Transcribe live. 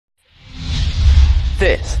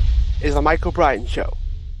This is The Michael Bryan Show.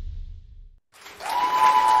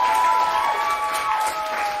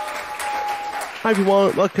 Hi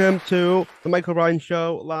everyone, welcome to The Michael Bryan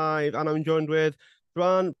Show live, and I'm joined with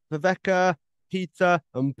Bran, Viveca, Peter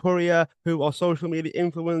and Pooria, who are social media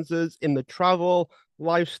influencers in the travel,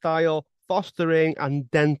 lifestyle, fostering and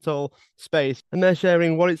dental space. And they're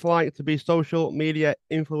sharing what it's like to be social media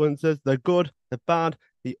influencers, the good, the bad,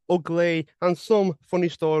 the ugly, and some funny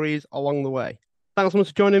stories along the way. Thanks so much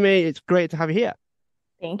for joining me. It's great to have you here.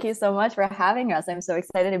 Thank you so much for having us. I'm so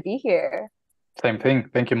excited to be here. Same thing.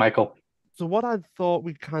 Thank you, Michael. So what I thought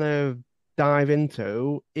we'd kind of dive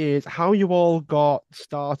into is how you all got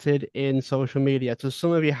started in social media. So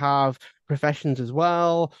some of you have professions as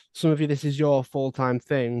well. Some of you, this is your full-time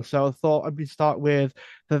thing. So I thought I'd start with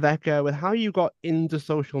Viveca, with how you got into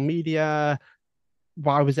social media.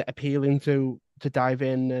 Why was it appealing to dive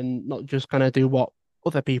in and not just kind of do what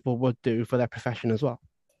other people would do for their profession as well?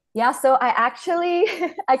 Yeah, so I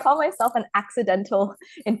call myself an accidental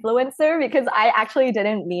influencer because I actually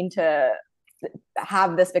didn't mean to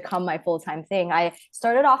have this become my full-time thing. I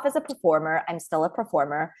started off as a performer. I'm still a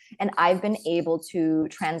performer, and I've been able to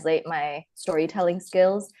translate my storytelling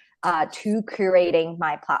skills to curating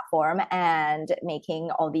my platform and making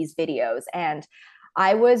all these videos. And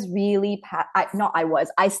I was really,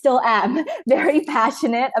 I still am very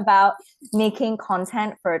passionate about making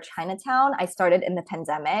content for Chinatown. I started in the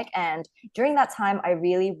pandemic, and during that time, I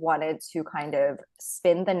really wanted to kind of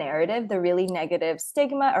spin the narrative, the really negative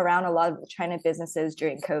stigma around a lot of China businesses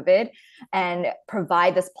during COVID, and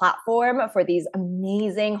provide this platform for these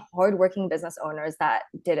amazing, hardworking business owners that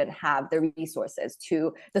didn't have the resources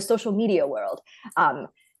to the social media world.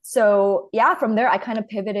 So yeah, from there, I kind of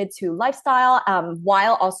pivoted to lifestyle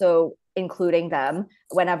while also including them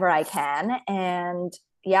whenever I can. And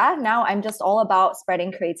yeah, now I'm just all about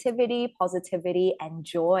spreading creativity, positivity, and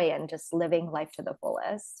joy, and just living life to the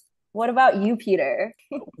fullest. What about you, Peter?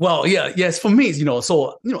 Well, yes, for me,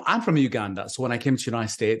 I'm from Uganda. So when I came to the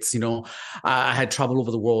United States, I had traveled over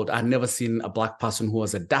the world. I'd never seen a Black person who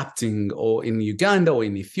was adapting, or in Uganda or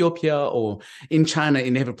in Ethiopia or in China,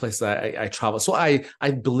 in every place that I travel. So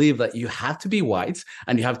I believe that you have to be white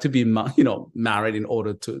and you have to be, married in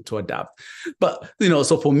order to adapt. But,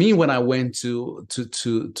 so for me, when I went to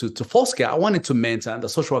foster care, I wanted to mentor, and the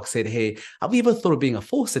social worker said, "Hey, have you ever thought of being a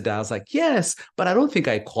foster dad?" I was like, "Yes, but I don't think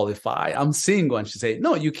I qualify. I'm single." And she said,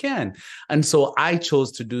 "No, you can." And so I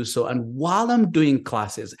chose to do so. And while I'm doing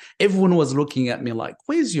classes, everyone was looking at me like,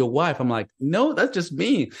 "Where's your wife?" I'm like, "No, that's just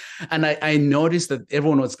me." And I noticed that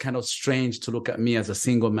everyone was kind of strange to look at me as a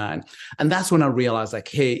single man. And that's when I realized, like,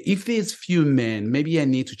 hey, if there's few men, maybe I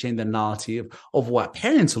need to change the narrative of what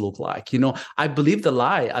parents look like. I believe the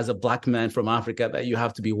lie as a Black man from Africa that you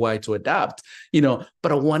have to be white to adapt,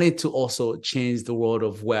 but I wanted to also change the world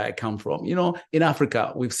of where I come from. In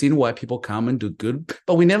Africa, we've seen white people come and do good,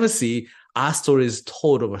 but we never see our stories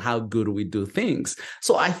told of how good we do things.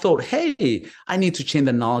 So I thought, hey, I need to change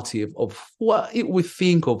the narrative of what we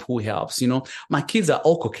think of who helps. My kids are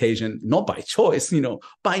all Caucasian, not by choice,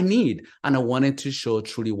 by need. And I wanted to show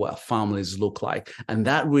truly what families look like. And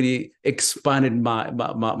that really expanded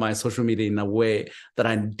my social media in a way that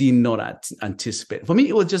I did not anticipate. For me,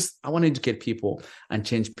 it was just, I wanted to get people and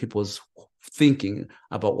change people's thinking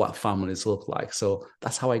about what families look like. So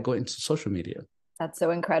that's how I got into social media. That's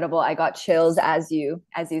so incredible. I got chills as you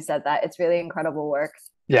said that. It's really incredible work.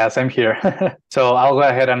 Yeah, same here. So I'll go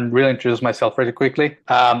ahead and really introduce myself really quickly.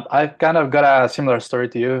 I've kind of got a similar story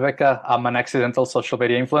to you, Viveca. I'm an accidental social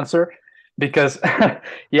media influencer because,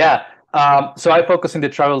 so I focus in the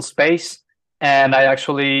travel space, and I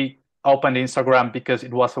actually opened Instagram because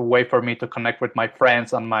it was a way for me to connect with my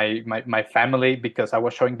friends and my family, because I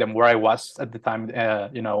was showing them where I was at the time,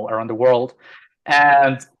 around the world.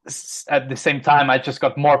 And at the same time, I just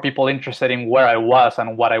got more people interested in where I was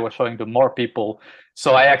and what I was showing to more people.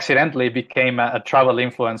 So I accidentally became a travel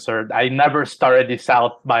influencer. I never started this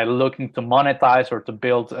out by looking to monetize or to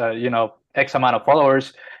build, X amount of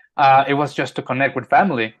followers. It was just to connect with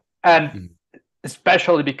family. And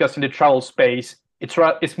especially because in the travel space,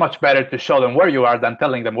 it's much better to show them where you are than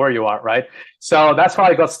telling them where you are, right? So that's how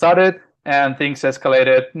I got started, and things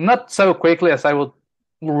escalated, not so quickly as I would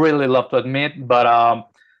really love to admit, but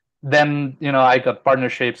then I got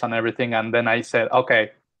partnerships and everything, and then I said,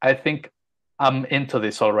 okay, I think I'm into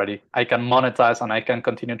this already. I can monetize and I can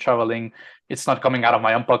continue traveling. It's not coming out of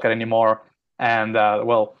my own pocket anymore. And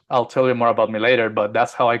I'll tell you more about me later, but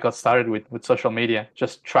that's how I got started with social media,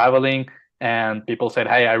 just traveling. And people said,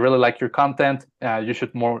 "Hey, I really like your content. You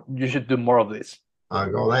should do more of this."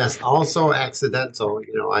 Go last. Also accidental.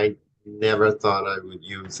 I never thought I would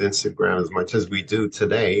use Instagram as much as we do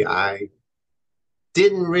today. I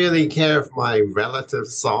didn't really care if my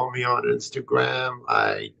relatives saw me on Instagram.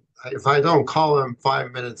 If I don't call them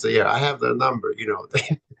 5 minutes a year, I have their number.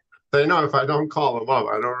 They know if I don't call them up,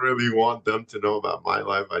 I don't really want them to know about my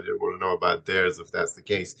life. I didn't want to know about theirs if that's the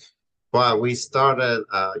case. But we started,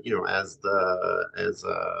 as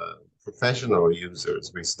professional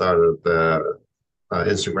users, we started the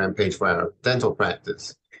Instagram page for our dental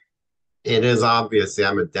practice. It is obviously,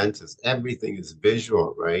 I'm a dentist. Everything is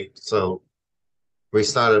visual, right? So we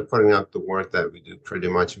started putting up the work that we do, pretty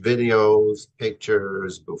much videos,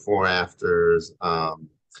 pictures, before, afters,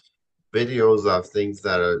 videos of things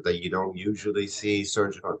that you don't usually see,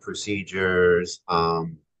 surgical procedures,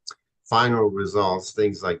 final results,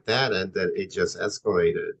 things like that. And then it just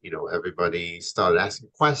escalated. Everybody started asking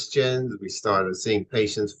questions. We started seeing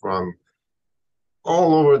patients from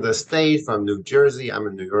all over the state, from New Jersey. I'm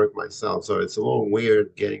in New York myself, so it's a little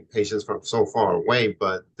weird getting patients from so far away,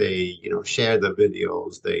 but they, share the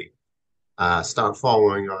videos. They start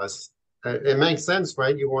following us. It makes sense,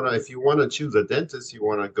 right? If you want to choose a dentist, you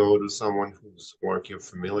want to go to someone whose work you're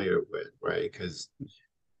familiar with, right? Because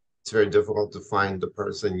it's very difficult to find the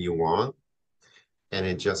person you want. And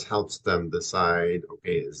it just helps them decide,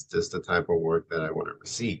 okay, is this the type of work that I want to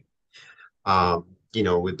receive?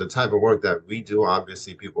 With the type of work that we do,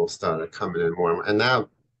 obviously people started coming in more. And now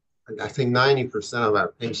I think 90% of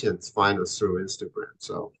our patients find us through Instagram.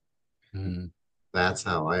 So that's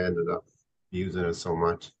how I ended up using it so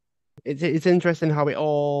much. It's interesting how you're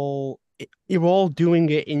all doing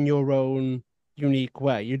it in your own unique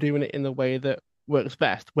way. You're doing it in the way that works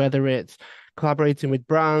best, whether it's collaborating with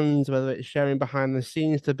brands, whether it's sharing behind the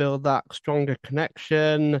scenes to build that stronger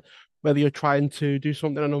connection, whether you're trying to do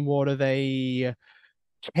something on a more of a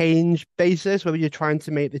change basis, whether you're trying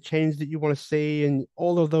to make the change that you want to see, and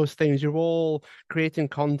all of those things. You're all creating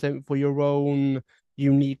content for your own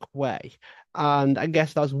unique way. And I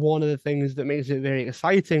guess that's one of the things that makes it very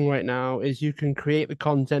exciting right now is you can create the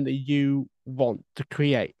content that you want to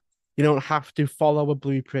create. You don't have to follow a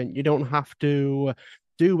blueprint. You don't have to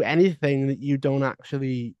do anything that you don't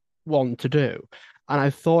actually want to do. And I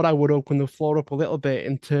thought I would open the floor up a little bit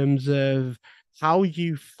in terms of how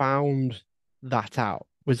you found that out.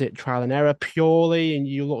 Was it trial and error purely, and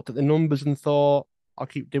you looked at the numbers and thought, I'll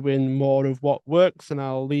keep doing more of what works and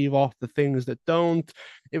I'll leave off the things that don't?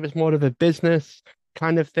 It was more of a business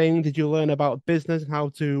kind of thing. Did you learn about business and how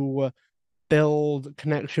to build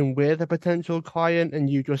connection with a potential client, and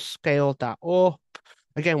you just scaled that up?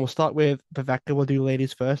 Again, we'll start with Viveca. We'll do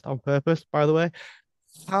ladies first on purpose, by the way.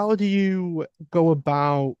 How do you go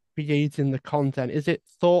about creating the content? Is it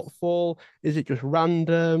thoughtful? Is it just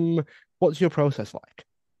random? What's your process like?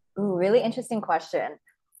 Ooh, really interesting question.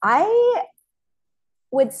 I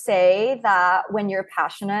would say that when you're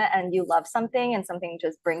passionate and you love something and something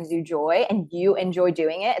just brings you joy and you enjoy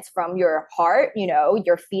doing it, it's from your heart,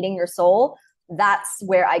 you're feeding your soul. That's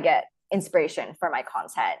where I get inspiration for my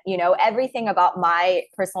content. Everything about my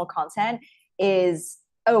personal content is,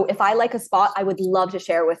 oh, if I like a spot, I would love to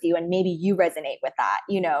share with you and maybe you resonate with that,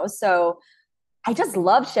 So I just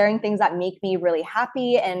love sharing things that make me really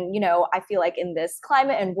happy. And, I feel like in this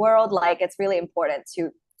climate and world, like it's really important to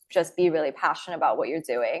just be really passionate about what you're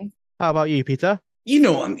doing. How about you, Peter?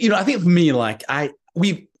 I think for me, like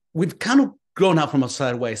we've kind of grown up from a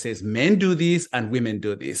side where it says men do this and women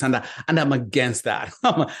do this, and I'm against that.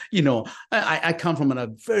 I come from a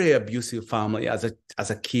very abusive family. As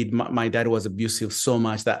a kid, my dad was abusive so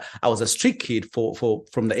much that I was a street kid for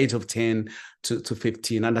from the age of 10 to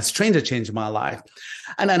 15, and a stranger changed my life.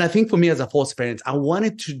 And I think for me as a foster parent, I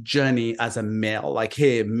wanted to journey as a male, like,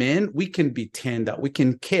 hey, men, we can be tender, we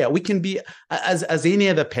can care, we can be as any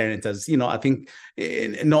other parent. As I think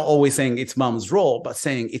not always saying it's mom's role, but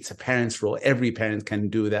saying it's a parent's role. Every parent can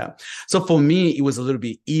do that. So for me, it was a little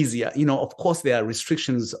bit easier. Of course, there are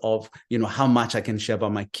restrictions of how much I can share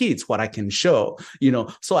about my kids, what I can show.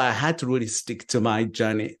 So I had to really stick to my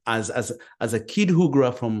journey as a kid who grew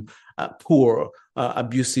up from poor,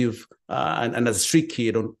 abusive, and as a street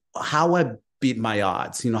kid, on how I beat my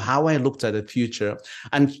odds, how I looked at the future,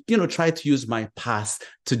 and, try to use my past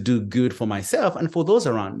to do good for myself and for those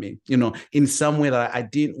around me, in some way that I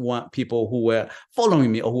didn't want people who were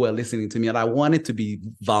following me or who were listening to me. And I wanted to be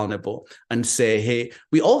vulnerable and say, hey,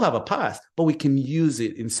 we all have a past, but we can use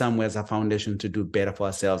it in some way as a foundation to do better for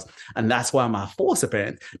ourselves. And that's why I'm a foster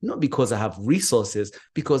parent, not because I have resources,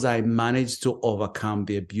 because I managed to overcome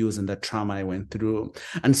the abuse and the trauma I went through.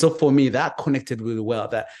 And so for me, that connected really well,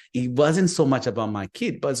 that it wasn't so much about my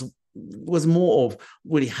kid, but was more of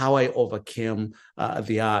really how I overcame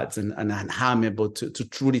the odds and how I'm able to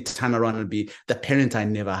truly turn around and be the parent I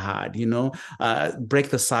never had, break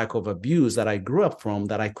the cycle of abuse that I grew up from,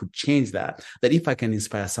 that I could change that if I can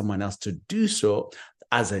inspire someone else to do so.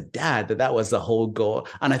 As a dad, that was the whole goal.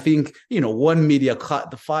 And I think, one media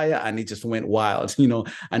caught the fire and it just went wild,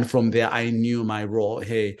 and from there I knew my role.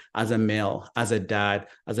 Hey, as a male, as a dad,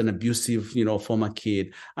 as an abusive, former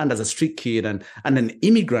kid, and as a street kid and an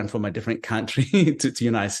immigrant from a different country to the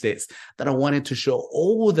United States, that I wanted to show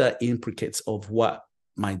all the implicates of what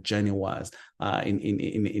my journey was in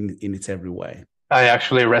its every way. I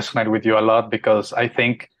actually resonate with you a lot, because I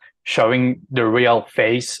think showing the real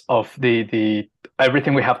face of the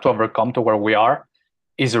everything we have to overcome to where we are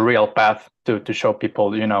is a real path to show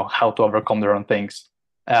people, how to overcome their own things.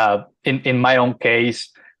 In my own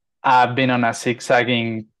case, I've been on a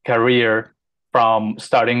zigzagging career from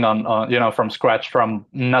starting on from scratch, from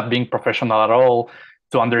not being professional at all,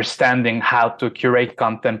 to understanding how to curate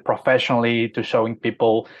content professionally, to showing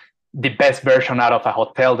people the best version out of a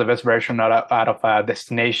hotel, the best version out of a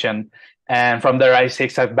destination. And from there, I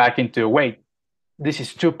zigzag back into, wait, this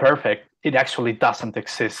is too perfect. It actually doesn't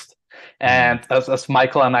exist. And as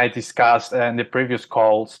Michael and I discussed in the previous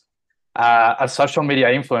calls, as social media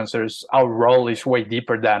influencers, our role is way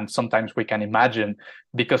deeper than sometimes we can imagine,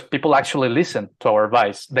 because people actually listen to our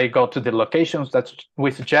advice. They go to the locations that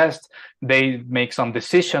we suggest. They make some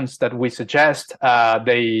decisions that we suggest.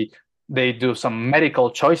 They do some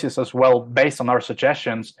medical choices as well based on our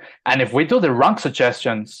suggestions. And if we do the wrong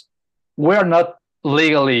suggestions, we're not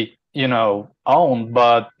legally, owned,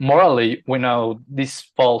 but morally, we know this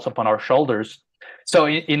falls upon our shoulders. So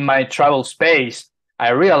in my travel space, I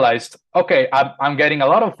realized, okay, I'm getting a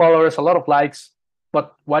lot of followers, a lot of likes,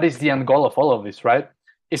 but what is the end goal of all of this, right?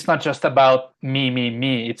 It's not just about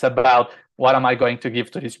me. It's about, what am I going to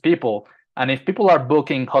give to these people? And if people are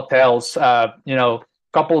booking hotels,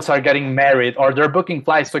 couples are getting married, or they're booking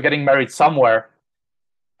flights to getting married somewhere,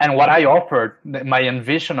 and what I offered, my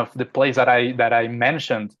envision of the place that I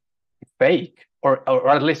mentioned, fake, or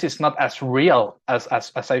at least it's not as real as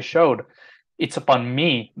I showed, it's upon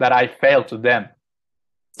me that I failed to them.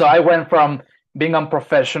 So I went from being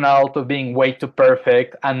unprofessional to being way too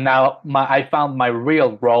perfect, and now I found my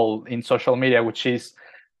real role in social media, which is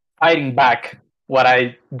fighting back what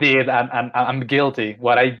I did, and I'm guilty,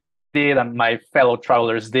 what I did and my fellow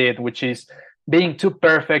travelers did, which is being too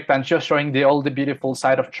perfect and just showing all the beautiful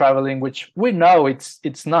side of traveling, which we know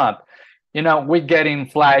it's not. We get in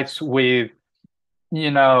flights with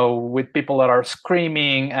people that are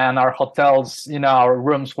screaming, and our hotels, our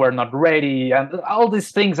rooms were not ready, and all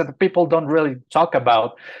these things that people don't really talk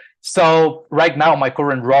about. So right now, my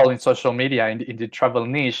current role in social media in the travel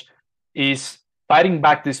niche is fighting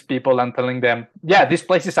back these people and telling them, yeah, this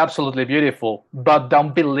place is absolutely beautiful, but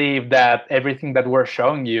don't believe that everything that we're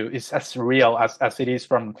showing you is as real as it is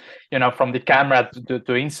from the camera to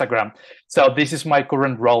Instagram. So this is my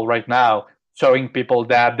current role right now, showing people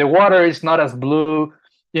that the water is not as blue,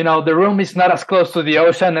 the room is not as close to the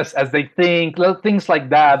ocean as they think, little things like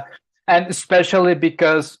that. And especially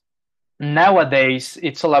because nowadays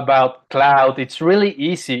it's all about cloud. It's really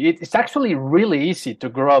easy. It's actually really easy to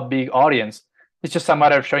grow a big audience. It's just a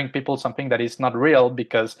matter of showing people something that is not real,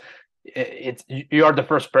 because you are the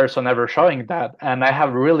first person ever showing that. And I have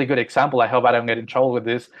a really good example. I hope I don't get in trouble with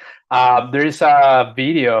this. There is a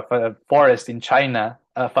video of a forest in China,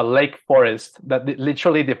 of a lake forest, that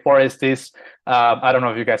literally the forest is, I don't know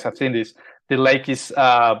if you guys have seen this. The lake is,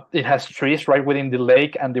 it has trees right within the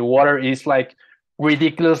lake, and the water is like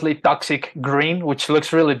ridiculously toxic green, which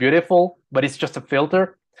looks really beautiful, but it's just a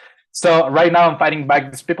filter. So right now I'm fighting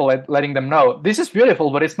back these people, letting them know, this is beautiful,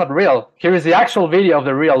 but it's not real. Here is the actual video of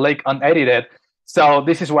the real lake, unedited. So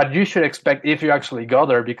this is what you should expect if you actually go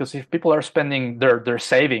there, because if people are spending their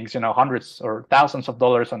savings, hundreds or thousands of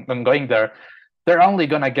dollars on going there, they're only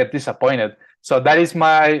going to get disappointed. So that is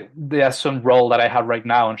the assumed role that I have right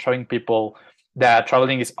now, in showing people that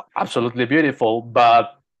traveling is absolutely beautiful,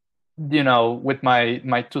 but with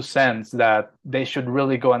my 2 cents, that they should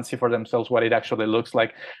really go and see for themselves what it actually looks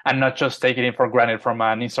like, and not just take it in for granted from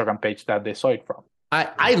an Instagram page that they saw it from.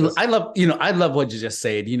 I love what you just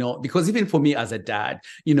said, because even for me as a dad,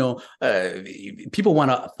 people want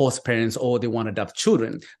to force parents, or they want to adopt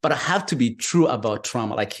children, but I have to be true about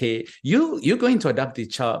trauma. Like, hey, you're going to adopt a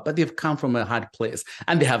child, but they've come from a hard place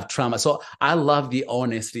and they have trauma. So I love the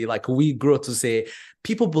honesty. Like, we grow to say,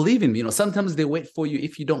 people believe in me. Sometimes they wait for you.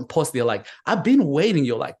 If you don't post, they're like, I've been waiting.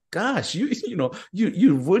 You're like, gosh, you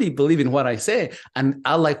really believe in what I say. And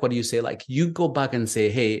I like what you say. Like, you go back and say,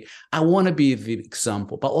 hey, I want to be the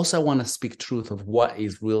example, but also I want to speak truth of what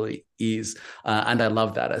is really is. And I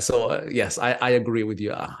love that. So yes, I agree with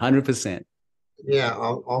you 100%. Yeah,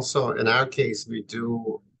 also in our case, we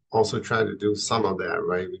do also try to do some of that,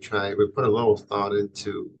 right? We put a little thought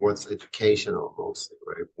into what's educational mostly,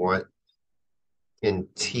 right? What can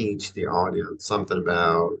teach the audience something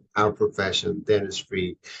about our profession,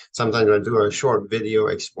 dentistry. Sometimes I do a short video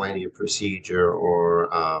explaining a procedure or,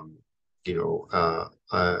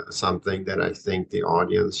 something that I think the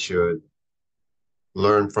audience should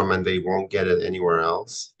learn from and they won't get it anywhere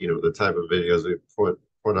else. The type of videos we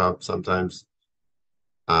put up sometimes,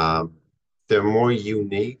 they're more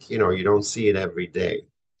unique. You don't see it every day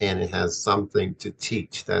and it has something to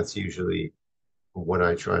teach. That's usually what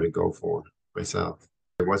I try to go for myself.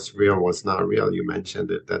 What's real, what's not real. You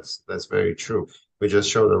mentioned it. That's very true. We just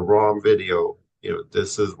showed a raw video.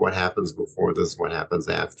 This is what happens before, this is what happens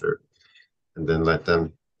after, and then let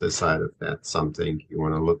them decide if that's something you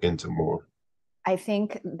want to look into more. I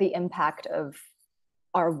think the impact of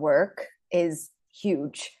our work is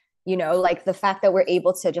huge. Like the fact that we're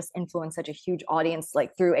able to just influence such a huge audience,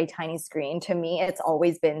 like through a tiny screen, to me, it's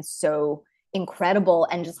always been so incredible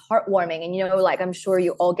and just heartwarming. And like I'm sure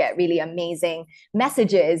you all get really amazing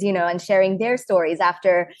messages, and sharing their stories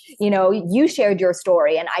after you shared your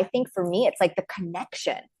story. And I think for me, it's like the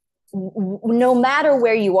connection. No matter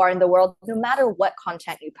where you are in the world, no matter what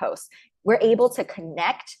content you post, we're able to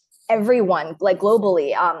connect everyone, like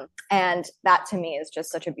globally, and that to me is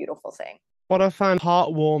just such a beautiful thing. What I find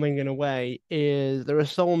heartwarming in a way is there are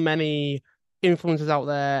so many influencers out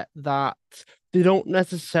there that they don't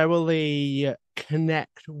necessarily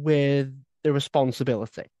connect with the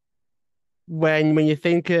responsibility. When you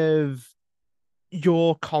think of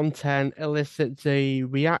your content elicits a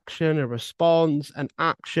reaction, a response, an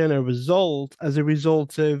action, a result as a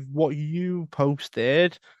result of what you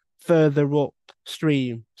posted further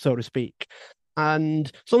upstream, so to speak. And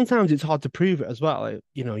sometimes it's hard to prove it as well.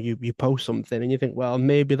 You post something and you think, well,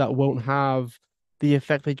 maybe that won't have the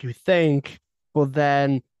effect that you think, but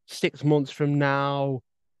then 6 months from now,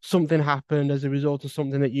 something happened as a result of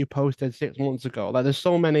something that you posted 6 months ago. Like there's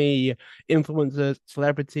so many influencers,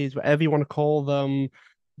 celebrities, whatever you want to call them,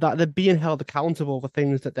 that they're being held accountable for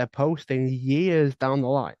things that they're posting years down the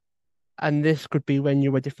line. And this could be when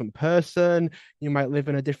you're a different person, you might live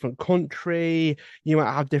in a different country, you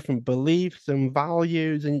might have different beliefs and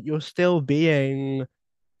values, and you're still being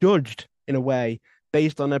judged in a way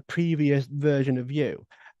based on a previous version of you.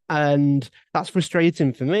 And that's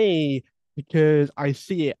frustrating for me because I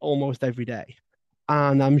see it almost every day.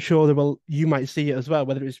 And I'm sure you might see it as well,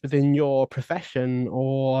 whether it's within your profession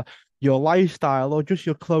or your lifestyle or just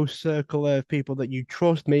your close circle of people that you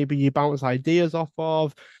trust, maybe you bounce ideas off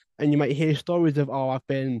of. And you might hear stories of, oh, I've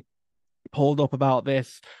been pulled up about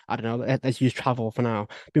this. I don't know, let's use travel for now.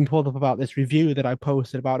 Been pulled up about this review that I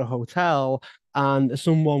posted about a hotel, and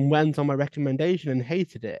someone went on my recommendation and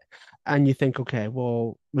hated it. And you think, okay,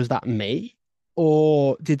 well, was that me?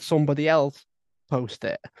 Or did somebody else post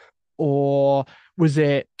it? Or was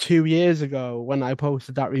it 2 years ago when I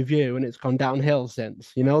posted that review and it's gone downhill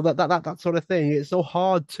since? That sort of thing. It's so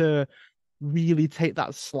hard to really take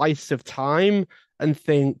that slice of time and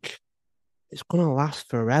think it's going to last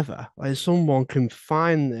forever. Like someone can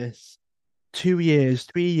find this 2 years,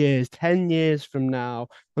 3 years, 10 years from now.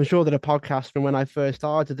 I'm sure that a podcast from when I first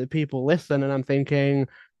started that people listen and I'm thinking,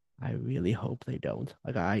 I really hope they don't.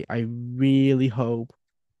 Like I really hope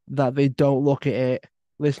that they don't look at it,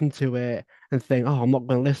 listen to it and think, oh, I'm not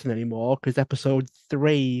going to listen anymore because episode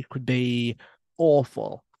 3 could be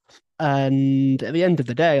awful. And at the end of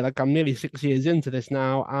the day, like I'm nearly 6 years into this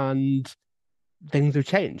now and things have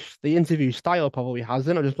changed. The interview style probably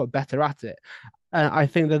hasn't. I just got better at it. And I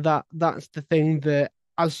think that's the thing that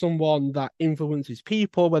as someone that influences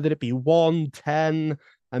people, whether it be 1, 10,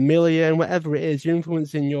 a million, whatever it is, you're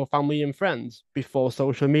influencing your family and friends before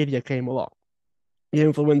social media came along. You're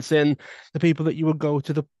influencing the people that you would go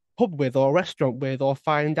to the pub with or restaurant with or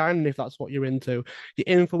fine dining if that's what you're into. You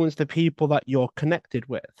influence the people that you're connected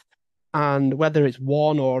with. And whether it's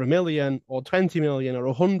 1 or a million or 20 million or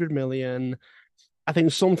 100 million, I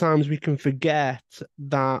think sometimes we can forget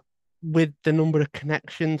that with the number of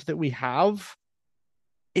connections that we have,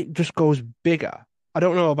 it just goes bigger. I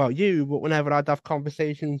don't know about you, but whenever I'd have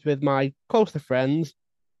conversations with my closer friends,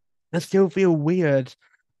 I still feel weird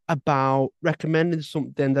about recommending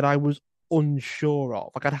something that I was unsure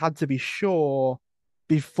of. Like I'd had to be sure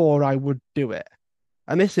before I would do it.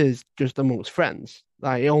 And this is just amongst friends.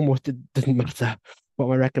 Like it almost didn't matter what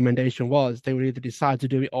my recommendation was. They would either decide to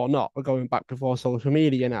do it or not. We're going back before social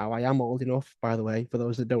media now. I am old enough, by the way, for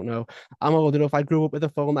those that don't know. I'm old enough. I grew up with a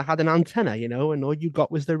phone that had an antenna, and all you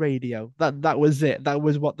got was the radio. That was it. That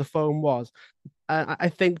was what the phone was. I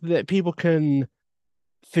think that people can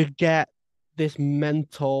forget this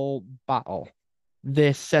mental battle,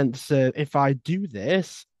 this sense of if I do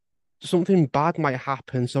this, something bad might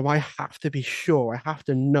happen. So I have to be sure, I have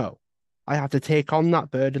to know, I have to take on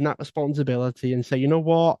that burden, that responsibility, and say, you know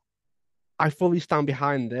what? I fully stand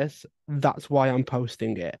behind this. That's why I'm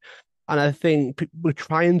posting it. And I think we're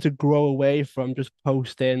trying to grow away from just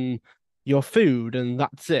posting your food and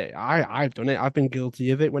that's it. I've done it. I've been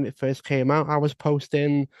guilty of it when it first came out. I was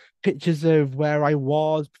posting pictures of where I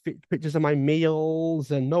was, pictures of my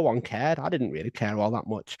meals, and no one cared. I didn't really care all that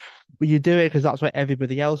much. But you do it because that's what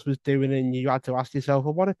everybody else was doing, and you had to ask yourself,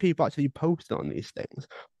 well, what are people actually posting on these things?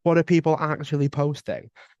 What are people actually posting?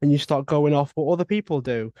 And you start going off what other people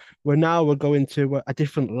do. We're going to a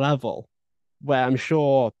different level where I'm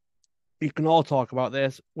sure you can all talk about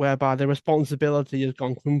this, whereby the responsibility has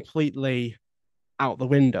gone completely out the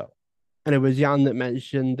window. And it was Jan that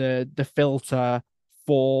mentioned the filter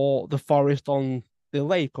for the forest on the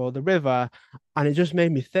lake or the river. And it just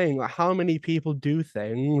made me think, like, how many people do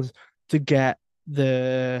things to get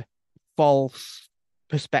the false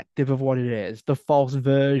perspective of what it is, the false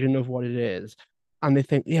version of what it is. And they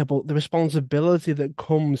think, yeah, but the responsibility that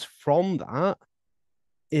comes from that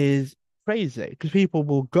is crazy, because people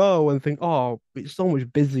will go and think, oh, it's so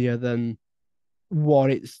much busier than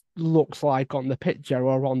what it looks like on the picture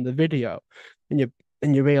or on the video.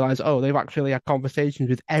 And you realize, oh, they've actually had conversations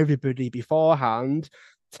with everybody beforehand,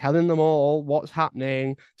 telling them all what's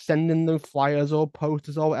happening, sending them flyers or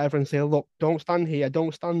posters or whatever, and say, look, don't stand here,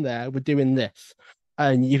 don't stand there, we're doing this.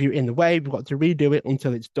 And if you're in the way, we've got to redo it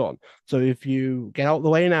until it's done. So if you get out of the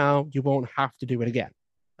way now, you won't have to do it again.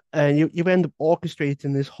 And you end up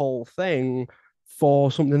orchestrating this whole thing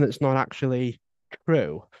for something that's not actually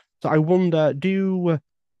true. So I wonder, do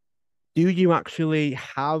you actually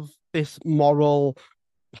have this moral,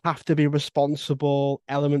 have to be responsible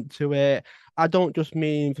element to it? I don't just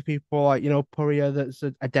mean for people like, Pooria that's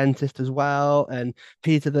a dentist as well, and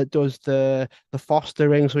Peter that does the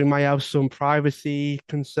fostering, so we might have some privacy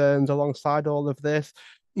concerns alongside all of this.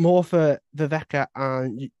 More for Viveca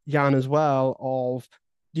and Jan as well, of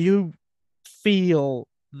do you feel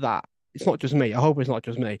that it's not just me? I hope it's not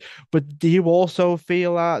just me, but do you also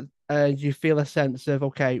feel that? Do you feel a sense of,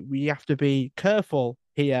 okay, we have to be careful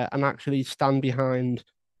here and actually stand behind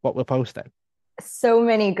what we're posting? So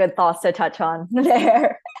many good thoughts to touch on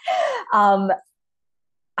there.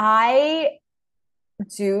 I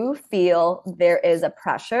do feel there is a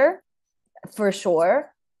pressure for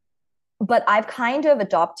sure, but I've kind of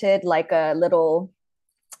adopted like a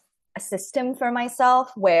system for myself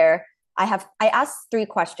where I ask 3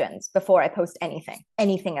 questions before I post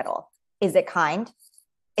anything at all. Is it kind?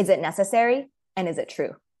 Is it necessary? And is it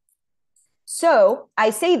true? So I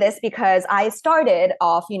say this because I started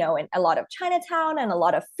off, in a lot of Chinatown and a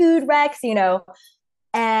lot of food wrecks,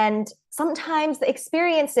 and sometimes the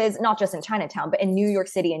experiences, not just in Chinatown, but in New York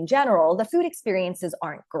City in general, the food experiences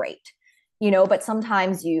aren't great, but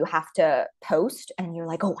sometimes you have to post and you're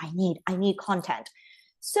like, oh, I need content.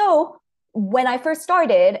 So when I first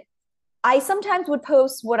started, I sometimes would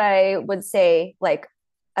post what I would say like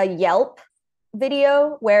a Yelp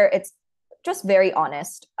video where it's just very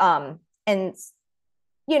honest, and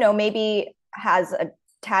maybe has a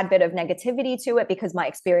tad bit of negativity to it because my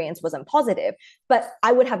experience wasn't positive, but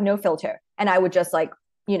I would have no filter and I would just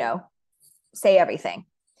say everything.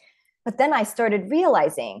 But then I started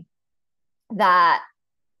realizing that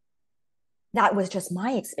was just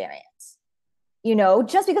my experience.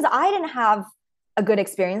 Just because I didn't have a good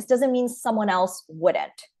experience doesn't mean someone else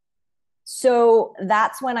wouldn't. So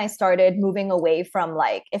that's when I started moving away from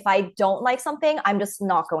if I don't like something, I'm just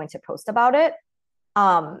not going to post about it.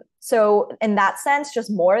 So in that sense, just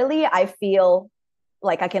morally, I feel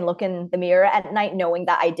like I can look in the mirror at night knowing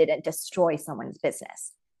that I didn't destroy someone's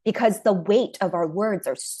business, because the weight of our words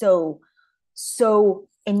are so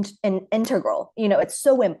integral. It's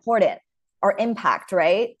so important, our impact,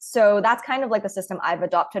 right? So that's kind of like the system I've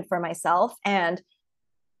adopted for myself. And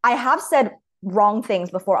I have said wrong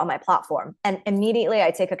things before on my platform, and immediately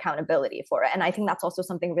I take accountability for it. And I think that's also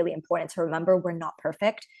something really important to remember. We're not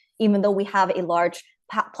perfect, even though we have a large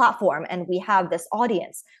platform and we have this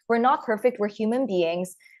audience. We're not perfect. We're human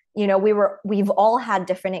beings. We've all had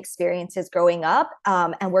different experiences growing up,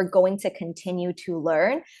 and we're going to continue to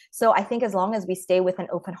learn. So I think as long as we stay with an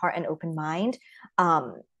open heart and open mind,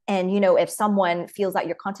 And, you know, if someone feels that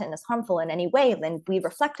your content is harmful in any way, then we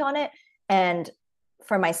reflect on it. And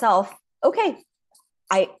for myself, okay,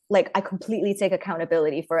 I completely take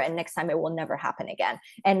accountability for it. And next time it will never happen again.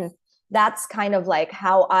 And that's kind of like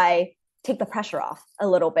how I take the pressure off a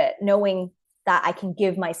little bit, knowing that I can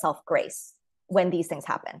give myself grace when these things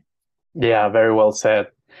happen. Yeah, very well said.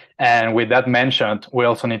 And with that mentioned, we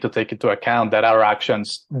also need to take into account that our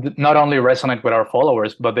actions not only resonate with our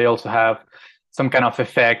followers, but they also have some kind of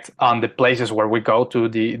effect on the places where we go to,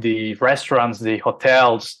 the restaurants, the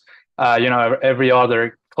hotels, every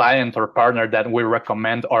other client or partner that we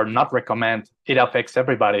recommend or not recommend. It affects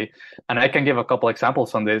everybody. And I can give a couple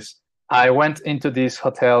examples on this. I went into this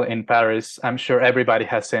hotel in Paris. I'm sure everybody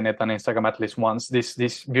has seen it on Instagram at least once.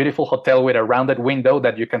 This beautiful hotel with a rounded window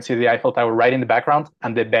that you can see the Eiffel Tower right in the background,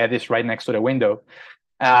 and the bed is right next to the window.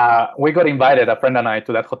 We got invited, a friend and I,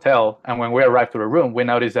 to that hotel. And when we arrived to the room, we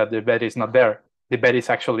noticed that the bed is not there. The bed is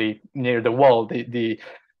actually near the wall.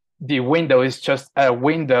 The window is just a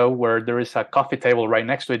window where there is a coffee table right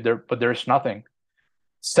next to it, but there's nothing.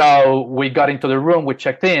 So we got into the room, we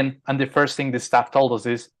checked in, and the first thing the staff told us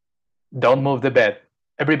is, don't move the bed.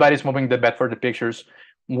 Everybody's moving the bed for the pictures.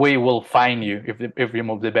 We will fine you if you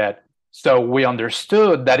move the bed. So we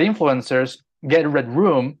understood that influencers get red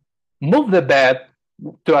room, move the bed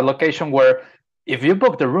to a location where if you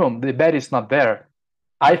book the room, the bed is not there.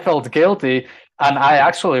 I felt guilty, and I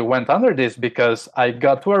actually went under this because I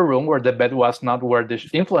got to a room where the bed was not where the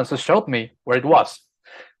influencers showed me where it was.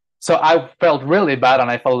 So I felt really bad,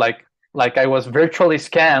 and I felt like I was virtually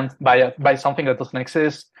scammed by something that doesn't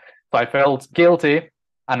exist. So I felt guilty,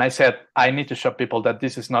 and I said, I need to show people that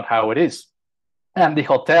this is not how it is. And the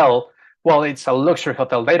hotel, well, it's a luxury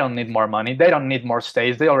hotel. They don't need more money. They don't need more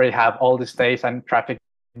stays. They already have all the stays and traffic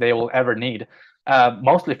they will ever need,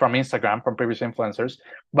 mostly from Instagram, from previous influencers.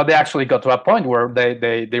 But they actually got to a point where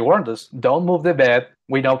they warned us, don't move the bed.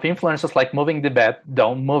 We know influencers like moving the bed.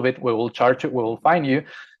 Don't move it. We will charge you. We will fine you.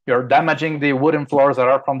 You're damaging the wooden floors that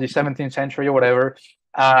are from the 17th century or whatever.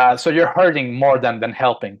 So you're hurting more than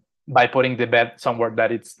helping by putting the bed somewhere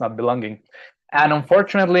that it's not belonging. And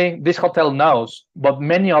unfortunately, this hotel knows, but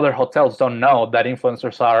many other hotels don't know that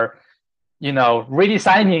influencers are,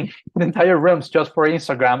 redesigning the entire rooms just for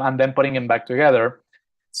Instagram and then putting them back together.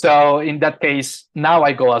 So in that case, now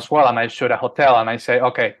I go as well and I shoot a hotel and I say,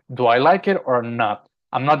 okay, do I like it or not?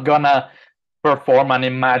 I'm not gonna perform an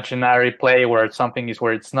imaginary play where something is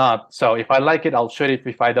where it's not. So if I like it, I'll shoot it.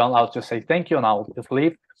 If I don't, I'll just say thank you and I'll just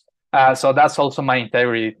leave. So that's also my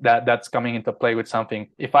integrity that's coming into play with something.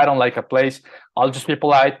 If I don't like a place, I'll just be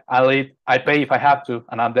polite. I'll eat. I pay if I have to,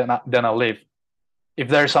 and then I'll leave. If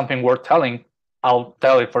there's something worth telling, I'll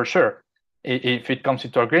tell it for sure. If it comes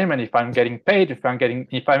into agreement, if I'm getting paid, if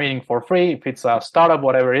I'm eating for free, if it's a startup,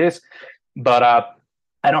 whatever it is. But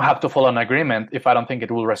I don't have to follow an agreement if I don't think it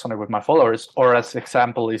will resonate with my followers. Or as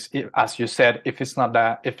example is, as you said, if it's not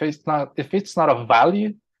of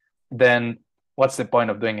value, then what's the point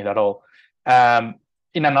of doing it at all?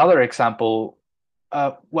 In another example,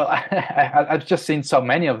 I've just seen so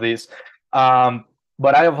many of these,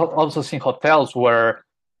 but I have also seen hotels where,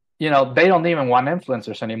 they don't even want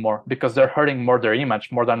influencers anymore because they're hurting more their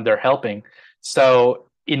image more than they're helping. So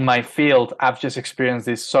in my field, I've just experienced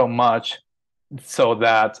this so much so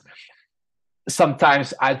that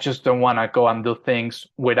sometimes I just don't want to go and do things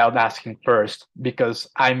without asking first because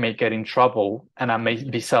I may get in trouble and I may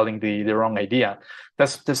be selling the wrong idea.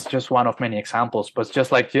 That's just one of many examples. But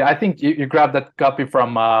just like I think you grabbed that copy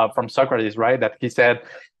from Socrates, right? That he said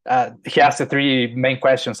he asked the three main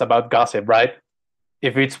questions about gossip, right?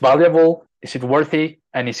 If it's valuable, is it worthy,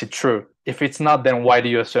 and is it true? If it's not, then why do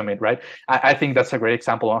you assume it, right? I think that's a great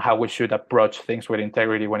example on how we should approach things with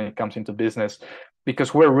integrity when it comes into business,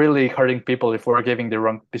 because we're really hurting people if we're giving the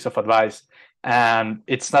wrong piece of advice. And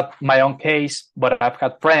it's not my own case, but I've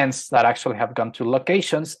had friends that actually have gone to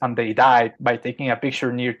locations and they died by taking a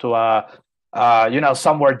picture near to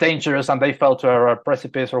somewhere dangerous, and they fell to a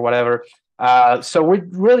precipice or whatever. So we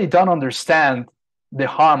really don't understand the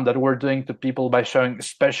harm that we're doing to people by showing,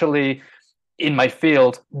 especially in my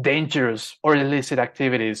field, dangerous or illicit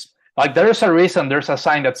activities. Like there's a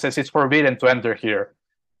sign that says it's forbidden to enter here.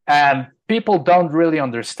 And people don't really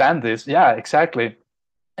understand this. Yeah, exactly.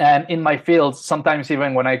 And in my field, sometimes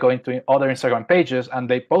even when I go into other Instagram pages and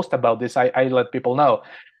they post about this, I let people know,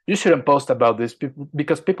 you shouldn't post about this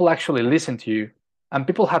because people actually listen to you. And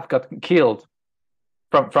people have gotten killed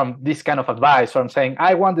from this kind of advice, from saying,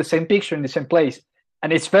 I want the same picture in the same place.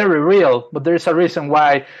 And it's very real, but there's a reason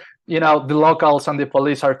why, the locals and the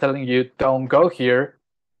police are telling you, don't go here.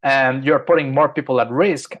 And you're putting more people at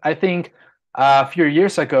risk. I think a few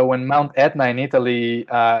years ago when Mount Etna in Italy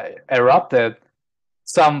erupted,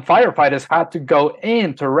 some firefighters had to go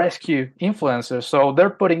in to rescue influencers. So they're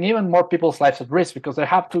putting even more people's lives at risk because they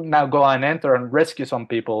have to now go and enter and rescue some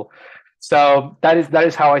people. So that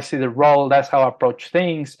is how I see the role. That's how I approach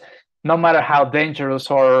things. No matter how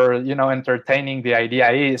dangerous or entertaining the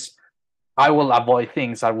idea is, I will avoid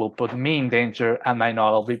things that will put me in danger, and I know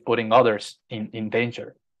I'll be putting others in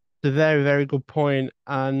danger. It's a very, very good point.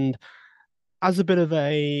 And as a bit of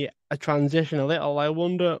a transition a little, I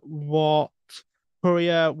wonder what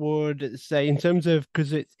Pooria would say in terms of,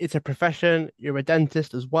 because it's a profession, you're a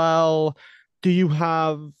dentist as well. Do you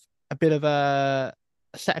have a bit of a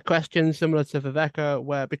set of questions similar to Viveca,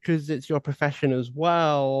 where because it's your profession as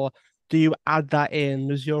well, do you add that in?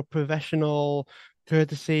 Does your professional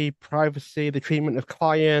courtesy, privacy, the treatment of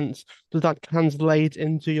clients, does that translate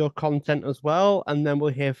into your content as well? And then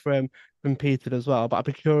we'll hear from Peter as well. But I'd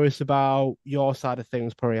be curious about your side of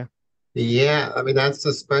things, Pooria. Yeah, I mean that's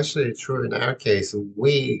especially true in our case.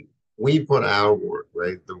 We put our work,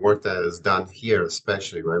 right? The work that is done here,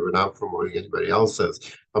 especially, right? We're not promoting anybody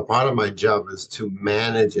else's. A part of my job is to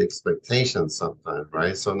manage expectations sometimes,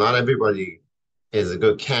 right? So not everybody is a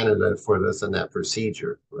good candidate for this and that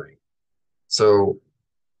procedure, right? So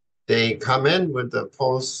they come in with the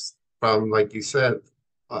posts from, like you said,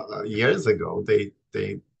 years ago. They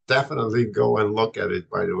definitely go and look at it,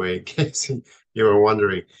 by the way, in case you were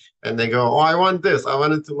wondering. And they go, "Oh, I want this. I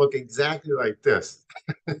want it to look exactly like this."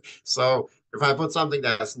 So if I put something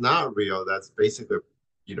that's not real, that's basically,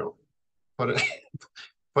 you know, putting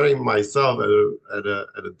putting myself at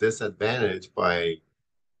a disadvantage by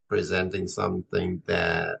presenting something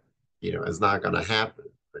that is not going to happen.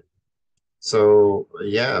 So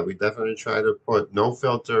yeah, we definitely try to put no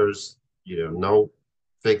filters, no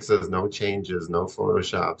fixes, no changes, no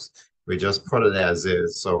photoshops. We just put it as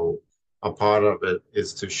is. So a part of it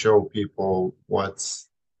is to show people what's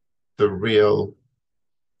the real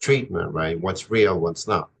treatment, right? What's real, what's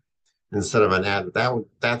not. Instead of an ad,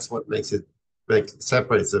 that's what makes it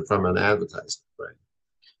separates it from an advertisement, right?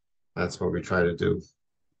 That's what we try to do.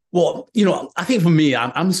 Well, I think for me,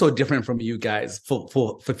 I'm so different from you guys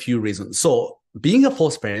for a few reasons. So being a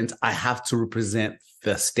foster parent, I have to represent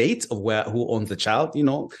the state of who owns the child.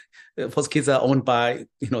 Foster kids are owned by,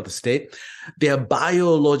 the state. They're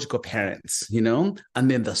biological parents, and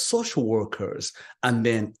then the social workers, and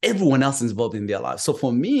then everyone else involved in their lives. So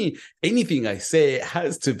for me, anything I say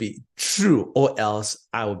has to be true, or else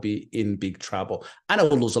I will be in big trouble. And I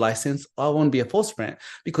will lose a license. I won't be a foster parent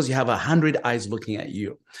because you have 100 eyes looking at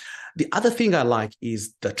you. The other thing I like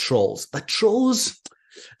is the trolls. The trolls,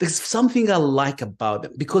 there's something I like about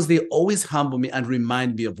them because they always humble me and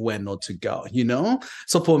remind me of where not to go,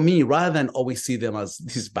 So for me, rather than always see them as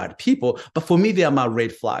these bad people, but for me, they are my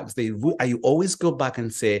red flags. I always go back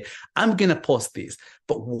and say, I'm going to post this,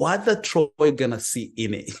 but what the troll going to see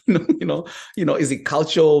in it? Is it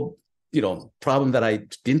cultural, problem that I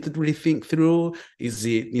didn't really think through? Is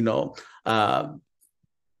it,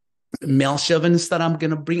 male chauvinists that I'm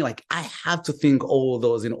going to bring? Like, I have to think all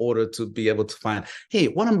those in order to be able to find, hey,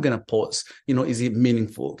 what I'm going to post, is it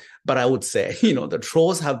meaningful? But I would say, the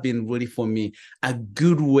trolls have been really, for me, a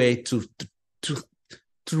good way to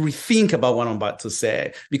rethink about what I'm about to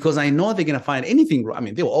say, because I know they're going to find anything wrong. I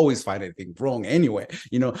mean, they'll always find anything wrong anyway,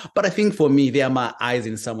 but I think for me, they are my eyes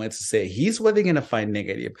in somewhere to say, here's where they're going to find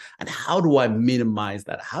negative. And how do I minimize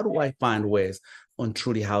that? How do I find ways on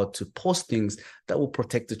truly how to post things that will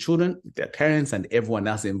protect the children, their parents, and everyone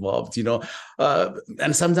else involved,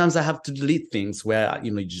 and sometimes I have to delete things where,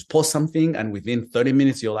 you just post something and within 30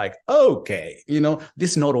 minutes, you're like, okay,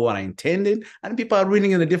 this is not what I intended. And people are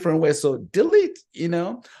reading in a different way. So delete,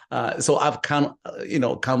 so I've come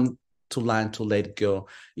to learn to let go,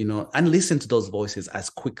 and listen to those voices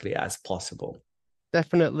as quickly as possible.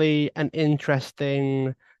 Definitely an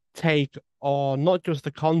interesting take on not just the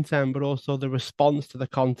content, but also the response to the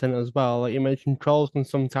content as well. Like you mentioned, trolls can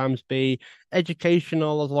sometimes be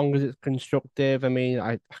educational as long as it's constructive. I mean,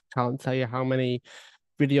 I can't tell you how many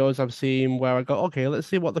videos I've seen where I go, okay, let's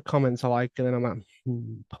see what the comments are like, and then I'm like,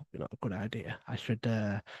 probably not a good idea. I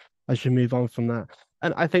should move on from that.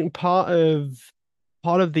 And I think part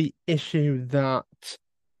of the issue that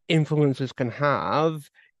influencers can have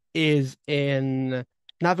is in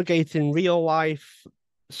navigating real life,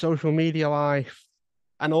 social media life,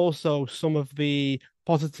 and also some of the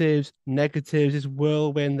positives, negatives, this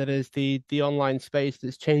whirlwind that is the online space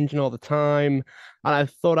that's changing all the time. And I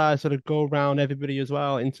thought I'd sort of go around everybody as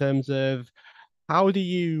well in terms of how do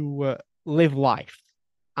you live life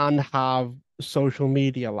and have social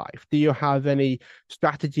media life? Do you have any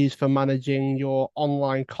strategies for managing your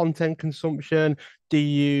online content consumption? I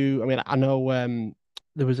mean, I know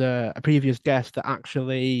there was a previous guest that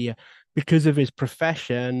actually, because of his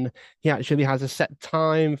profession, he actually has a set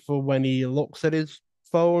time for when he looks at his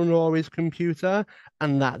phone or his computer,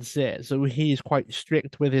 and that's it. So he's quite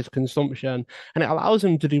strict with his consumption, and it allows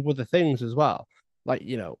him to do other things as well. Like,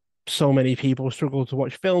 so many people struggle to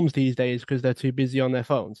watch films these days because they're too busy on their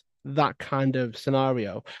phones. That kind of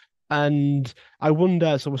scenario. And I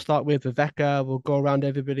wonder, so we'll start with Viveca, we'll go around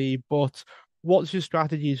everybody, but what's your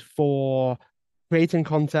strategies for creating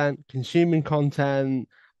content, consuming content,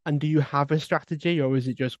 and do you have a strategy, or is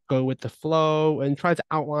it just go with the flow and try to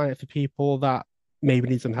outline it for people that maybe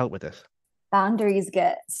need some help with this? Boundaries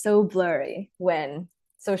get so blurry when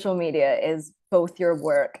social media is both your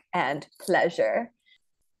work and pleasure.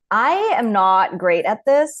 I am not great at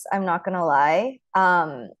this. I'm not going to lie.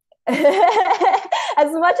 As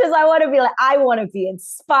much as I want to be like, I want to be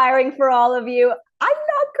inspiring for all of you, I'm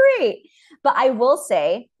not great. But I will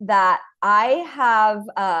say that I have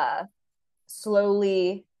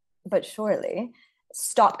slowly but surely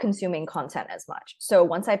stopped consuming content as much. So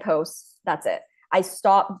once I post, that's it. I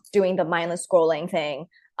stop doing the mindless scrolling thing.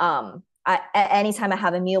 Anytime I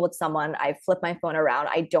have a meal with someone, I flip my phone around.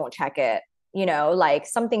 I don't check it. Like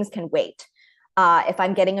some things can wait. If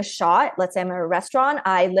I'm getting a shot, let's say I'm at a restaurant,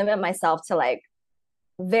 I limit myself to like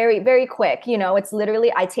very, very quick. It's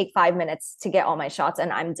literally, I take 5 minutes to get all my shots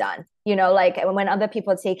and I'm done. Like when other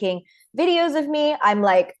people are taking videos of me, I'm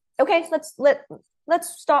like, okay,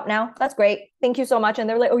 let's stop now. That's great. Thank you so much. And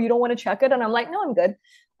they're like, oh, you don't want to check it? And I'm like, no, I'm good.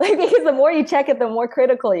 Like, because the more you check it, the more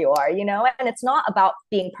critical you are, and it's not about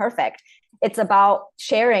being perfect. It's about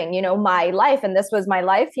sharing, my life. And this was my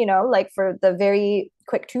life, like for the very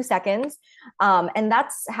quick 2 seconds. And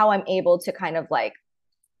that's how I'm able to kind of like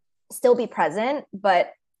still be present,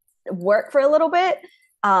 but work for a little bit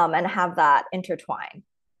and have that intertwine.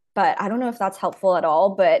 But I don't know if that's helpful at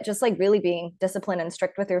all, but just like really being disciplined and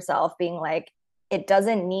strict with yourself, being like, it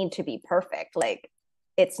doesn't need to be perfect. Like,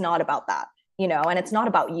 it's not about that. And it's not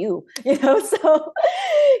about you, so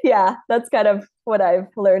yeah, that's kind of what I've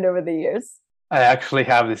learned over the years. I actually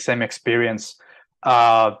have the same experience.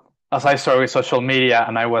 As I started with social media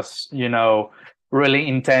and I was, really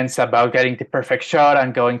intense about getting the perfect shot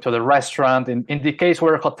and going to the restaurant. In the case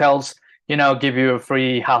where hotels, give you a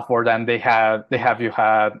free half board and they have you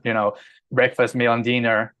had, breakfast, meal and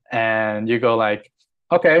dinner, and you go like,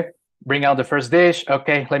 okay, bring out the first dish.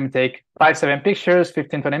 Okay, let me take 5-7 pictures,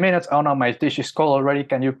 15-20 minutes. Oh no, my dish is cold already.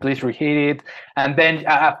 Can you please reheat it? And then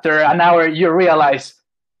after an hour, you realize,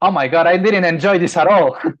 oh my God, I didn't enjoy this at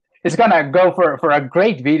all. It's gonna go for a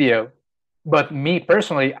great video. But me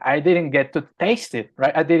personally, I didn't get to taste it,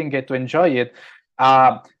 right? I didn't get to enjoy it.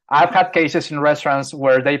 I've had cases in restaurants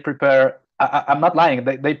where they prepare, I'm not lying,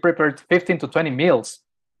 they prepared 15 to 20 meals.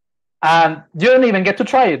 And you don't even get to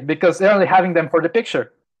try it because they're only having them for the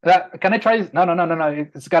picture. Can I try this? No.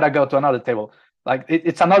 It's got to go to another table. Like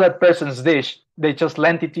it's another person's dish. They just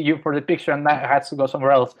lent it to you for the picture and that has to go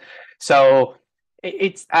somewhere else. So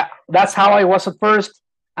it's that's how I was at first.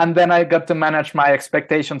 And then I got to manage my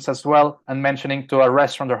expectations as well and mentioning to a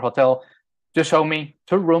restaurant or hotel, just show me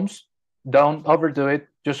 2 rooms. Don't overdo it.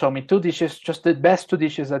 Just show me 2 dishes, just the best 2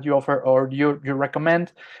 dishes that you offer or you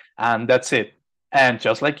recommend. And that's it. And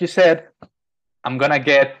just like you said, I'm going to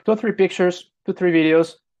get 2 or 3 pictures, 2 or 3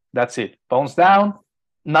 videos. That's it. Phones down,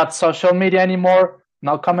 not social media anymore,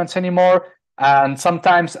 no comments anymore. And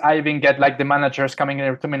sometimes I even get like the managers coming in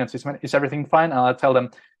every 2 minutes. Is everything fine? And I'll tell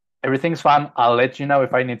them, everything's fine. I'll let you know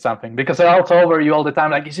if I need something. Because they're also over you all the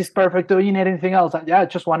time. Like, is this perfect? Do you need anything else? Yeah, I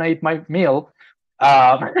just want to eat my meal.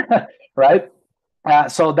 Right?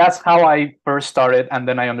 So that's how I first started. And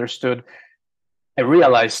then I understood. I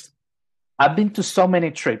realized I've been to so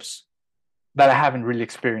many trips that I haven't really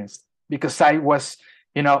experienced because I was,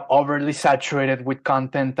 overly saturated with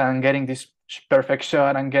content and getting this perfect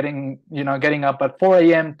shot and getting up at 4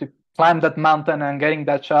 a.m. to climb that mountain and getting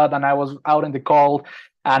that shot. And I was out in the cold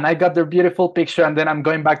and I got the beautiful picture. And then I'm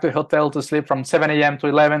going back to the hotel to sleep from 7 a.m. to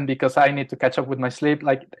 11 because I need to catch up with my sleep.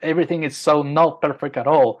 Like everything is so not perfect at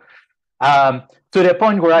all. To the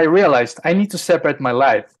point where I realized I need to separate my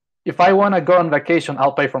life. If I want to go on vacation,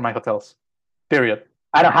 I'll pay for my hotels. Period.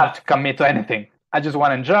 I don't have to commit to anything. I just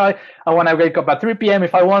want to enjoy. I want to wake up at 3 p.m.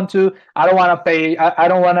 if I want to. I don't want to pay. I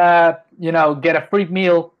don't want to, get a free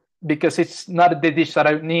meal because it's not the dish that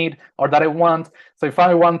I need or that I want. So if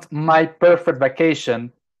I want my perfect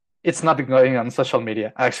vacation, it's not going on social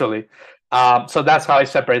media, actually. So that's how I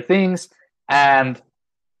separate things. And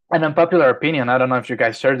an unpopular opinion, I don't know if you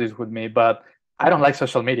guys share this with me, but I don't like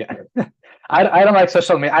social media. I don't like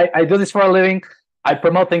social media. I do this for a living. I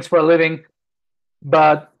promote things for a living.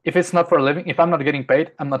 But if it's not for a living, if I'm not getting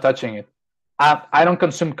paid, I'm not touching it. I don't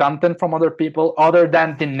consume content from other people other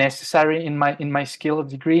than the necessary in my skill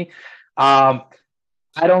degree. Um,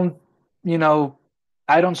 I don't, you know,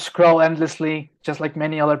 I don't scroll endlessly, just like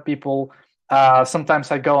many other people.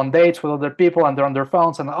 Sometimes I go on dates with other people and they're on their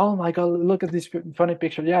phones and, oh my God, look at this funny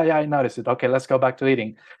picture. Yeah, I noticed it. Okay, let's go back to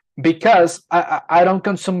eating. Because I don't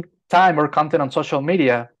consume time or content on social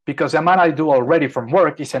media because the amount I do already from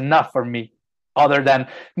work is enough for me, other than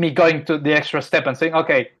me going to the extra step and saying,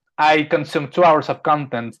 okay, I consume 2 hours of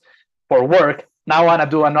content for work. Now I want to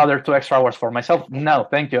do another 2 extra hours for myself. No,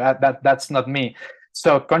 thank you. That's not me.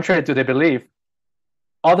 So contrary to the belief,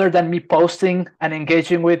 other than me posting and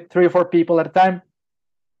engaging with 3 or 4 people at a time,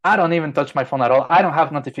 I don't even touch my phone at all. I don't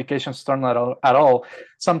have notifications turned at all.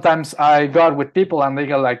 Sometimes I go out with people and they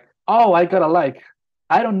go like, oh, I got a like.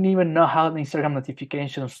 I don't even know how the Instagram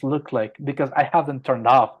notifications look like because I have them turned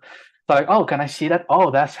off. So like, oh, can I see that?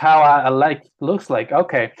 Oh, that's how a like looks like.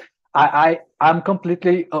 Okay. I'm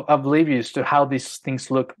completely oblivious to how these things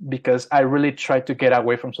look because I really try to get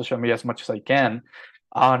away from social media as much as I can,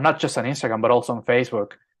 not just on Instagram, but also on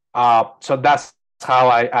Facebook. So that's how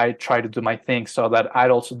I try to do my thing so that I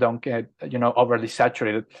also don't get, overly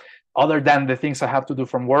saturated. Other than the things I have to do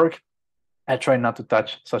from work, I try not to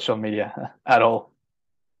touch social media at all.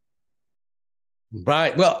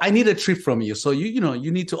 Right. Well, I need a trip from you. So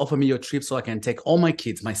you need to offer me your trip so I can take all my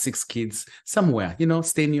kids, my 6 kids, somewhere,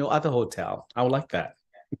 stay in your other hotel. I would like that.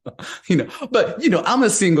 But I'm a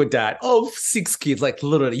single dad of 6 kids, like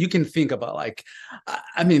literally you can think about like,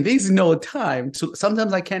 I mean, there's no time to,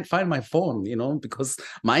 sometimes I can't find my phone, because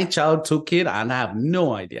my child took it and I have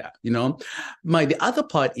no idea, the other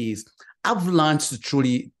part is I've learned to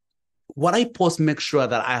truly, what I post, make sure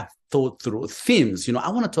that I have thought through themes. I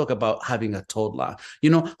want to talk about having a toddler.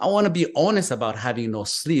 I want to be honest about having no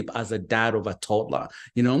sleep as a dad of a toddler.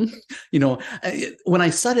 When I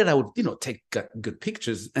started, I would, take good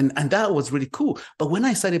pictures and that was really cool. But when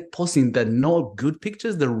I started posting the not good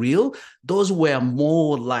pictures, the real, those were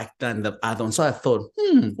more liked than the other ones. So I thought,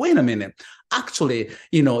 wait a minute. Actually,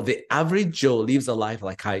 the average Joe lives a life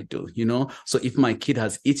like I do, So if my kid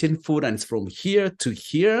has eaten food and it's from here to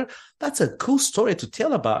here, that's a cool story to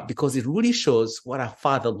tell about because it really shows what a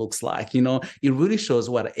father looks like. It really shows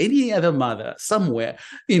what any other mother somewhere,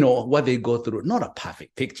 what they go through. Not a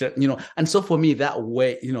perfect picture, And so for me, that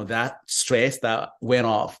way, that stress that went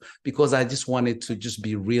off because I just wanted to just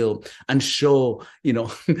be real and show,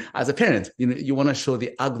 as a parent, you want to show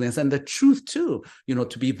the ugliness and the truth too,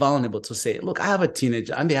 to be vulnerable, to say, look, I have a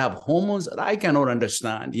teenager and they have hormones that I cannot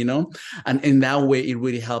understand, and in that way, it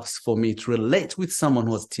really helps for me to relate with someone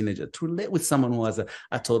who has a teenager, to relate with someone who has a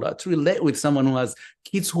toddler, to relate with someone who has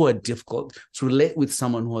kids who are difficult, to relate with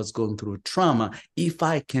someone who has gone through trauma, if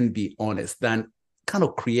I can be honest, than kind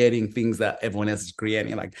of creating things that everyone else is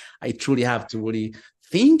creating. Like I truly have to really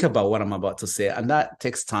think about what I'm about to say, and that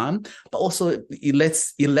takes time. But also,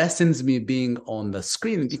 it lessens me being on the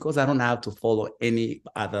screen because I don't have to follow any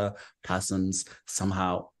other person's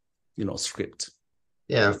somehow, script.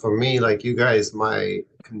 Yeah, for me, like you guys, my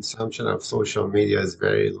consumption of social media is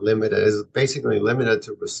very limited. It's basically limited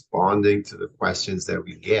to responding to the questions that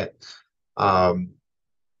we get.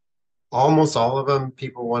 Almost all of them,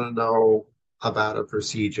 people want to know about a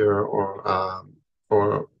procedure or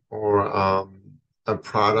a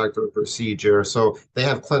product or procedure. So they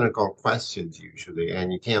have clinical questions usually,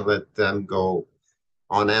 and you can't let them go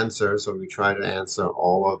unanswered. So we try to answer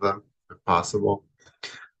all of them if possible.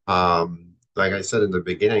 Like I said in the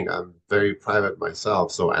beginning, I'm very private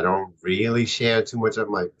myself, so I don't really share too much of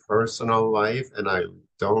my personal life, and I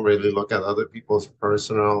don't really look at other people's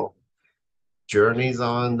personal journeys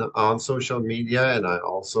on social media. And I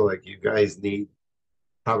also, like you guys, need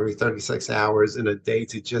probably 36 hours in a day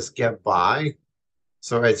to just get by.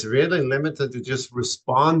 So it's really limited to just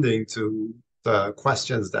responding to the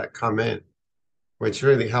questions that come in, which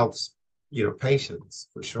really helps, patience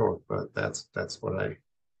for sure. But that's what I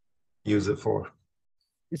use it for.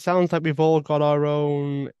 It sounds like we've all got our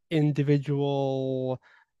own individual,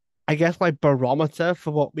 I guess, like barometer for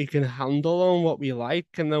what we can handle and what we like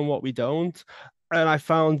and then what we don't. And I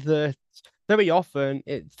found that very often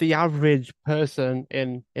it's the average person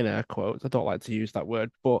in air quotes. I don't like to use that word,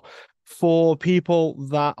 but for people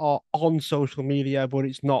that are on social media, but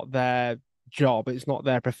it's not their job, it's not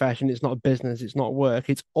their profession, it's not a business, it's not work,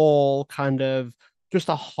 it's all kind of just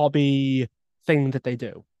a hobby thing that they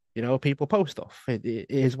do. People post stuff. It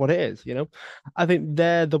is what it is, I think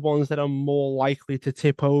they're the ones that are more likely to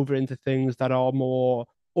tip over into things that are more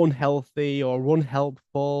unhealthy or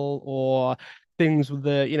unhelpful, or things with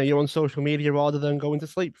you're on social media rather than going to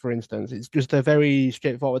sleep, for instance. It's just a very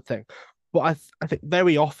straightforward thing. But I think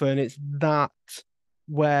very often it's that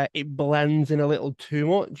where it blends in a little too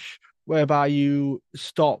much, whereby you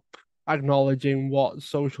stop acknowledging what's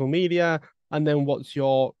social media and then what's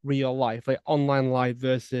your real life, like online life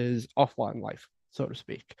versus offline life, so to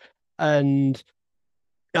speak. And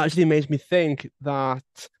it actually makes me think that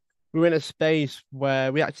we're in a space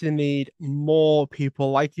where we actually need more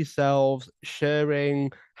people like yourselves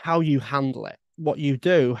sharing how you handle it, what you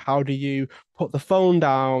do. How do you put the phone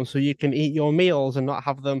down so you can eat your meals and not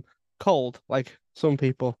have them cold, like some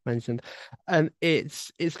people mentioned? And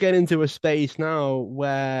it's getting to a space now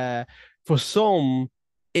where for some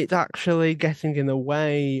it's actually getting in the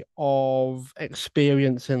way of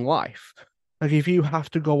experiencing life. Like if you have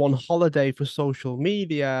to go on holiday for social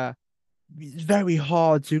media, it's very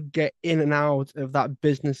hard to get in and out of that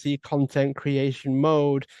businessy content creation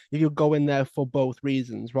mode if you go in there for both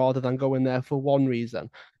reasons rather than go in there for one reason.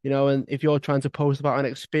 And if you're trying to post about an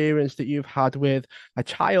experience that you've had with a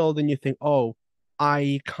child and you think, oh,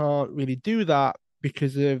 I can't really do that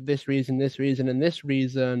because of this reason, and this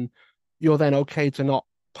reason, you're then okay to not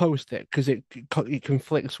post it because it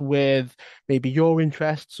conflicts with maybe your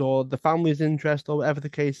interests or the family's interest or whatever the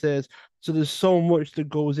case is. So there's so much that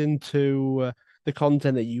goes into the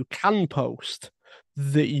content that you can post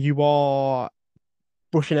that you are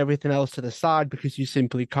brushing everything else to the side because you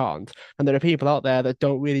simply can't. And there are people out there that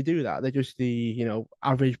don't really do that. They're just the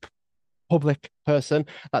average public person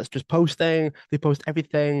that's just posting. They post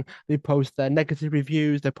everything. They post their negative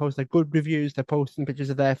reviews. They post their good reviews. They're posting pictures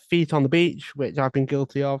of their feet on the beach, which I've been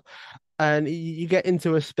guilty of. And you get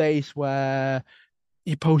into a space where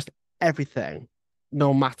you post everything,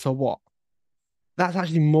 no matter what. That's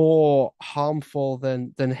actually more harmful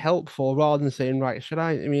than helpful, rather than saying, right, should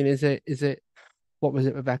I mean, is it what was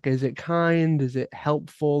it, Rebecca? Is it kind? Is it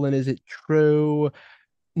helpful? And is it true?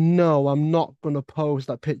 No, I'm not going to post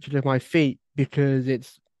that picture of my feet because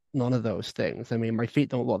it's none of those things. I mean, my feet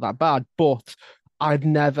don't look that bad, but I'd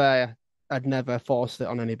never force it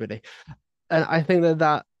on anybody. And I think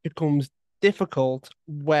that becomes difficult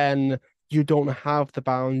when you don't have the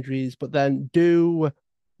boundaries. But then, do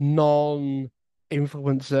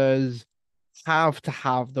non-influencers have to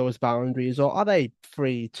have those boundaries, or are they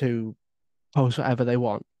free to post whatever they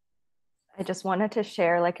want? I just wanted to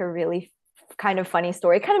share like a really kind of funny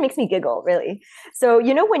story. It kind of makes me giggle, really. So,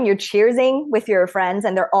 when you're cheersing with your friends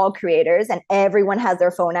and they're all creators and everyone has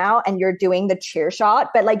their phone out and you're doing the cheer shot,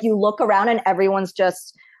 but like you look around and everyone's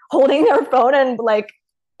just holding their phone and like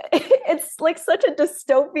it's like such a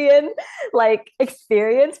dystopian like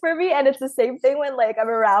experience for me. And it's the same thing when like I'm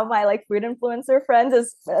around my like food influencer friends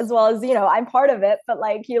as well as I'm part of it, but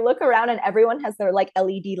like you look around and everyone has their like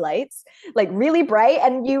LED lights like really bright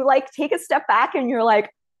and you like take a step back and you're like,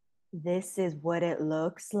 this is what it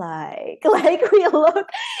looks like. Like we look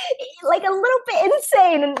like a little bit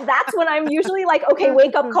insane. And that's when I'm usually like, okay,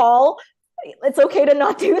 wake up call. It's okay to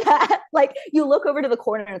not do that. Like you look over to the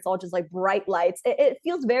corner and it's all just like bright lights. It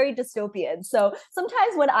feels very dystopian. So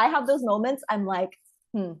sometimes when I have those moments, I'm like,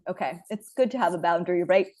 okay, it's good to have a boundary,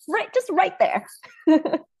 right, just right there.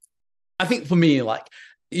 I think for me, like,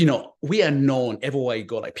 we are known everywhere you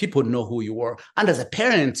go. Like people know who you are. And as a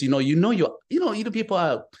parent, people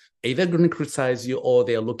are either going to criticize you or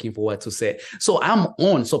they're looking for what to say. So I'm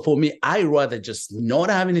on. So for me, I rather just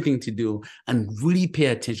not have anything to do and really pay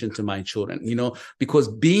attention to my children, because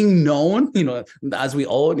being known, as we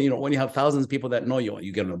all, when you have thousands of people that know you,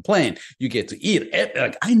 you get on a plane, you get to eat.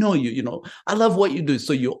 Like, I know you, I love what you do.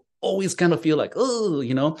 So you always kind of feel like, oh,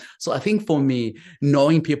 So I think for me,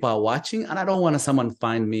 knowing people are watching, and I don't want someone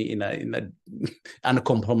find me in a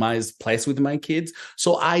uncompromised place with my kids.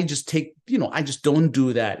 So I just I just don't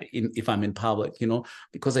do that if I'm in public,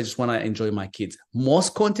 because I just want to enjoy my kids.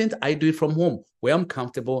 Most content I do it from home where I'm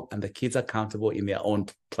comfortable and the kids are comfortable in their own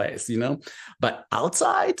place, But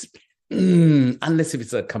outside, unless if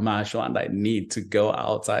it's a commercial and I need to go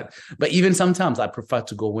outside. But even sometimes I prefer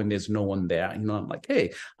to go when there's no one there. I'm like,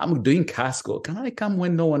 hey, I'm doing Costco. Can I come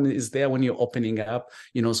when no one is there when you're opening up?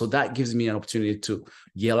 So that gives me an opportunity to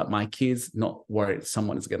yell at my kids, not worried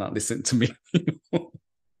someone is going to listen to me.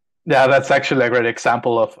 Yeah, that's actually a great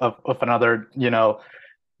example of another,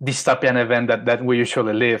 dystopian event that we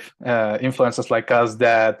usually live. Influencers like us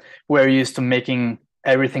that we're used to making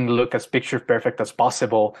everything look as picture perfect as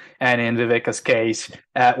possible. And in Viveca's case,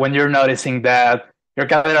 when you're noticing that you're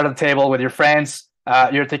gathered at a table with your friends,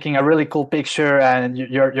 you're taking a really cool picture and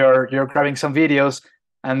you're grabbing some videos,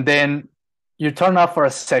 and then you turn off for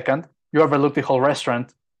a second, you overlook the whole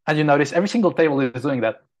restaurant, And you notice every single table is doing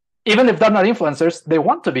that. Even if they're not influencers, they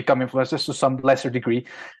want to become influencers to some lesser degree.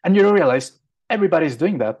 And you realize everybody's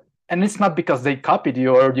doing that. And it's not because they copied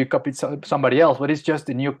you or you copied somebody else, but it's just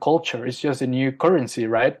a new culture. It's just a new currency,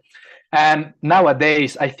 right? And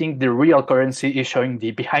nowadays, I think the real currency is showing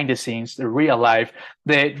the behind the scenes, the real life,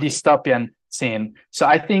 the dystopian scene. So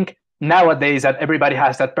I think nowadays that everybody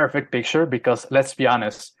has that perfect picture, because let's be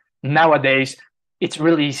honest, nowadays it's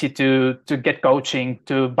really easy to get coaching,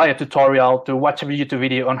 to buy a tutorial, to watch a YouTube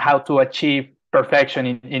video on how to achieve perfection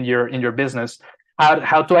in your business,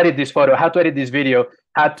 how to edit this photo, how to edit this video,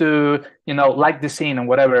 how to like the scene and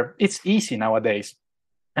whatever. It's easy nowadays,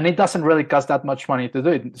 and it doesn't really cost that much money to do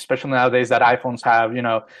it, especially nowadays that iPhones have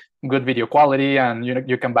good video quality and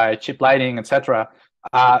you can buy cheap lighting, etc.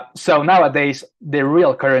 So nowadays the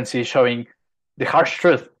real currency is showing the harsh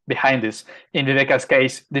truth behind this. In Viveca's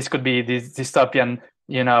case, this could be this dystopian,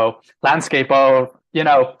 landscape of,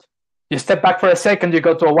 you step back for a second, you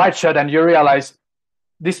go to a wide shot and you realize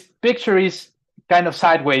this picture is kind of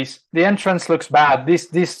sideways. The entrance looks bad.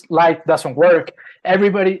 This light doesn't work.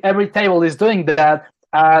 Every table is doing that.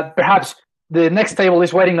 Perhaps the next table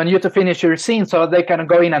is waiting on you to finish your scene so they can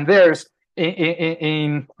go in and theirs.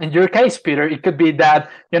 In your case, Peter, it could be that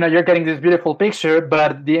you're getting this beautiful picture,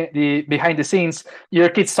 but the behind the scenes, your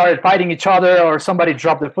kids started fighting each other, or somebody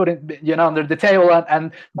dropped the food under the table,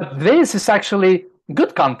 but this is actually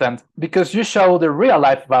good content because you show the real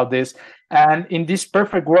life about this. And in this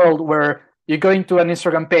perfect world where you go into an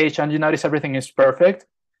Instagram page and you notice everything is perfect,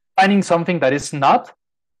 finding something that is not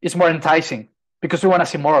is more enticing because you want to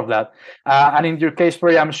see more of that. And in your case,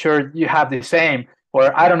 Pooria, I'm sure you have the same.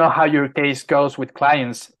 Or I don't know how your case goes with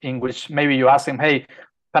clients, in which maybe you ask them, hey,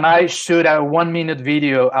 can I shoot a 1-minute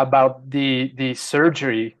video about the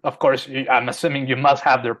surgery? Of course, I'm assuming you must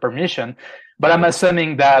have their permission, but I'm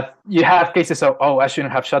assuming that you have cases of, oh, I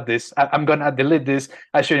shouldn't have shot this. I'm going to delete this.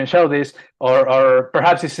 I shouldn't show this. Or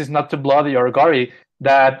perhaps this is not too bloody or gory,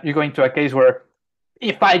 that you go into a case where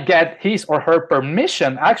if I get his or her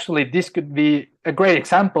permission, actually, this could be a great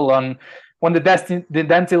example on when the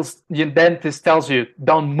dentist tells you,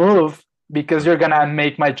 don't move because you're going to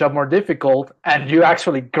make my job more difficult, and you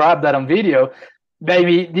actually grab that on video,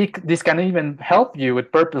 maybe this can even help you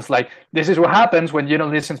with purpose. Like, this is what happens when you don't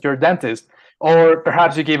listen to your dentist. Or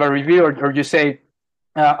perhaps you give a review or you say,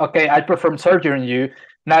 okay, I performed surgery on you.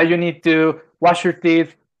 Now you need to wash your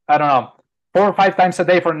teeth, I don't know, 4 or 5 times a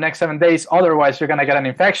day for the next 7 days. Otherwise, you're going to get an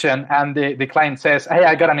infection. And the client says, hey,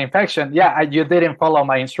 I got an infection. Yeah, you didn't follow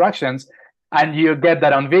my instructions. And you get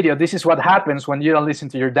that on video. This is what happens when you don't listen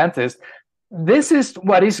to your dentist. This is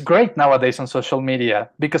what is great nowadays on social media,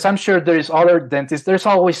 because I'm sure there is other dentists. There's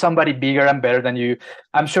always somebody bigger and better than you.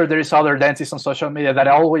 I'm sure there is other dentists on social media that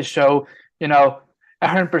always show,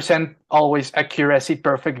 100% always accuracy,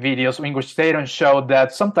 perfect videos in which they don't show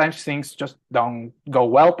that sometimes things just don't go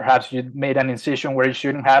well. Perhaps you made an incision where you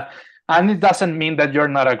shouldn't have. And it doesn't mean that you're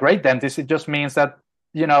not a great dentist. It just means that,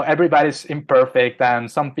 everybody's imperfect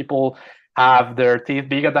and some people have their teeth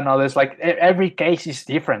bigger than others. Like, every case is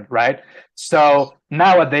different, right? So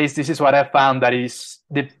nowadays, this is what I found that is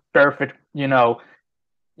the perfect,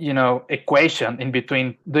 equation in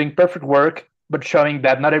between doing perfect work, but showing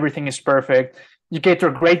that not everything is perfect. You get to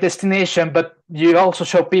a great destination, but you also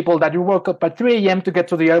show people that you woke up at 3 a.m. to get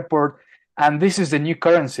to the airport. And this is the new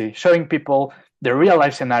currency, showing people the real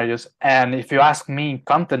life scenarios. And if you ask me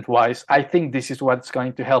content-wise, I think this is what's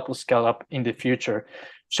going to help us scale up in the future.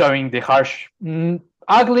 Showing the harsh,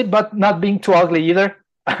 ugly, but not being too ugly either,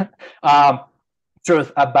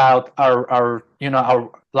 truth about our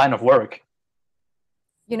line of work.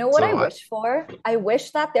 You know what I wish for? I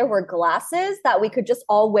wish that there were glasses that we could just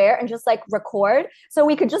all wear and just like record. So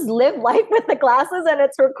we could just live life with the glasses and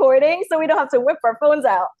it's recording. So we don't have to whip our phones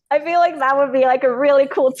out. I feel like that would be like a really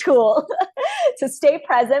cool tool to stay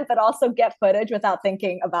present, but also get footage without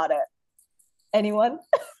thinking about it. Anyone?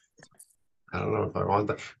 I don't know if I want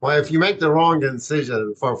that. Well, if you make the wrong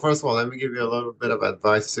incision, first of all, let me give you a little bit of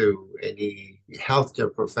advice to any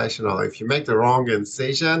healthcare professional. If you make the wrong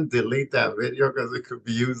incision, delete that video because it could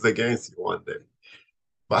be used against you one day.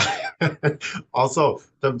 But also,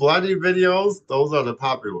 the bloody videos, those are the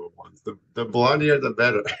popular ones. The bloodier, the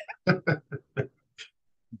better.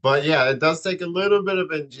 But yeah, it does take a little bit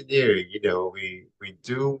of engineering. We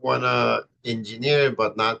do want to engineer,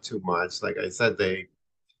 but not too much. Like I said,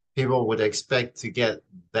 people would expect to get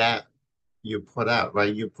that you put out,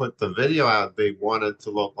 right? You put the video out, they want it to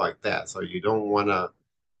look like that. So you don't want to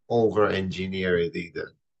over-engineer it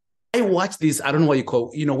either. I watch these, I don't know what you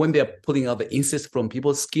call, when they're pulling out the insects from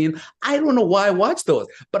people's skin. I don't know why I watch those,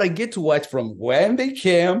 but I get to watch from when they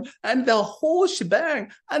came and the whole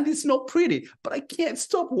shebang. And it's not pretty, but I can't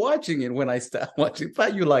stop watching it when I start watching. In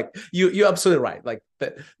fact, you're absolutely right. Like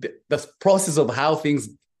the process of how things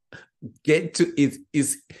get to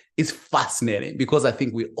is fascinating, because I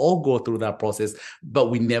think we all go through that process, but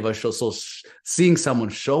we never show. So seeing someone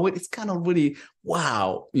show it, it's kind of really,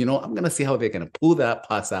 wow, I'm going to see how they're going to pull that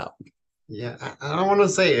parts out. Yeah, I don't want to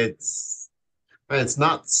say it's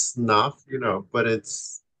not snuff, but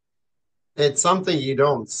it's something you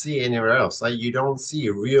don't see anywhere else. Like, you don't see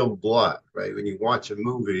real blood, right? When you watch a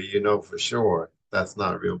movie, you know for sure that's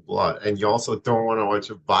not real blood. And you also don't want to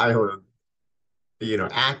watch a violent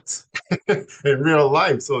act in real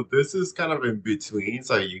life. So this is kind of in between.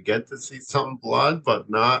 So you get to see some blood, but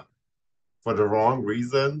not for the wrong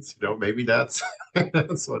reasons. Maybe that's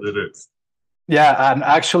that's what it is. Yeah, and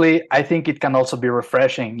actually, I think it can also be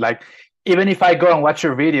refreshing. Like, even if I go and watch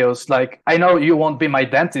your videos, like, I know you won't be my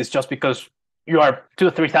dentist just because you are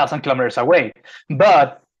 2,000-3,000 kilometers away.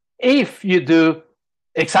 But if you do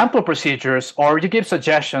example procedures, or you give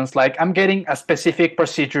suggestions, like, I'm getting a specific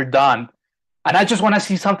procedure done, and I just want to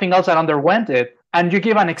see something else that underwent it, and you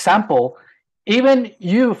give an example, even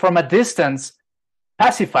you from a distance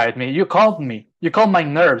pacified me. You calmed my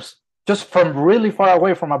nerves just from really far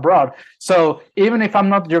away from abroad. So even if I'm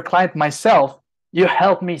not your client myself, you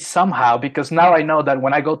help me somehow, because now I know that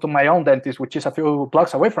when I go to my own dentist, which is a few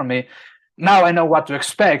blocks away from me, now I know what to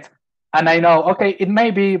expect. And I know, okay, it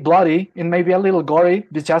may be bloody, it may be a little gory,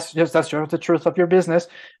 just that's the truth of your business.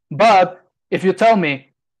 But if you tell me,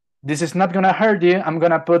 this is not going to hurt you, I'm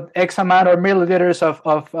going to put X amount of milliliters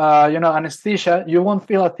of anesthesia, you won't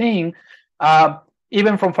feel a thing.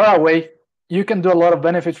 Even from far away, you can do a lot of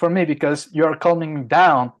benefits for me, because you're calming me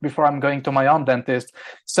down before I'm going to my own dentist.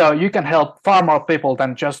 So you can help far more people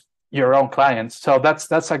than just your own clients. So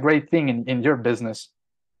that's a great thing in your business.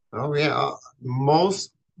 Oh yeah,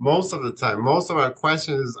 most of the time, most of our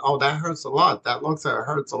questions is, oh, that hurts a lot. That looks like it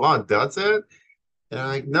hurts a lot. Does it? And I'm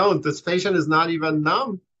like, no, this patient is not even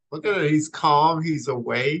numb. Look at it. He's calm. He's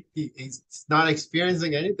awake. He's not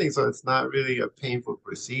experiencing anything. So it's not really a painful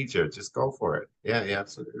procedure. Just go for it. Yeah, you're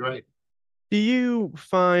absolutely right. Do you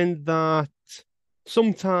find that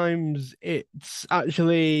sometimes it's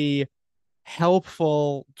actually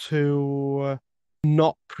helpful to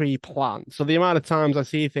not pre-plan? So the amount of times I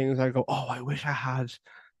see things, I go, oh, I wish I had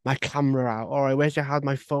my camera out, or I wish I had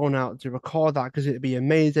my phone out to record that, because it'd be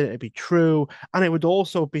amazing, it'd be true, and it would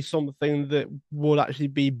also be something that would actually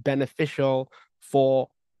be beneficial for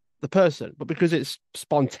the person. But because it's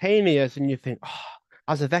spontaneous and you think, oh,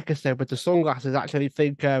 as Viveca said with the sunglasses, I actually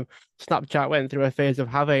think Snapchat went through a phase of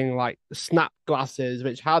having like snap glasses,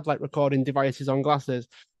 which had like recording devices on glasses.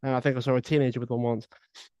 And I think I saw a teenager with one once.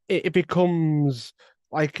 It becomes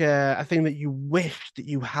like a thing that you wish that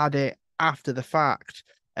you had it after the fact.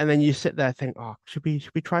 And then you sit there and think, oh, should we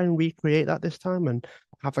try and recreate that this time and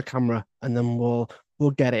have a camera, and then we'll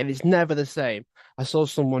get it. And it's never the same. I saw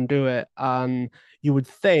someone do it, and you would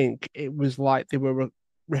think it was like they were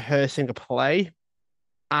rehearsing a play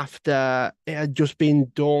after it had just been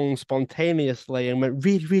done spontaneously and went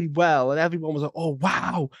really, really well. And everyone was like, oh,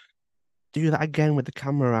 wow, do that again with the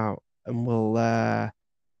camera out, and we'll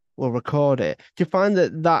record it. Do you find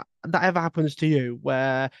that ever happens to you,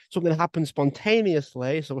 where something happens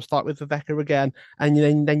spontaneously? So we'll start with Viveca again, and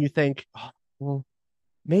then you think, oh, well,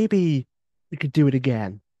 maybe we could do it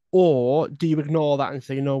again. Or do you ignore that and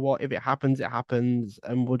say, you know what, if it happens, it happens,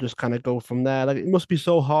 and we'll just kind of go from there? Like, it must be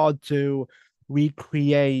so hard to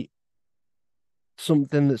recreate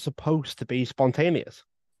something that's supposed to be spontaneous.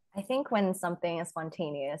 I think when something is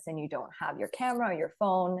spontaneous and you don't have your camera or your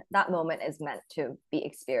phone, that moment is meant to be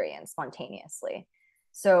experienced spontaneously.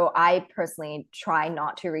 So I personally try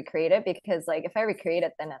not to recreate it, because like if I recreate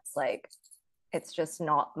it, then it's just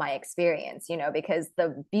not my experience, because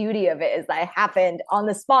the beauty of it is that it happened on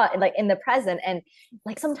the spot, like in the present. And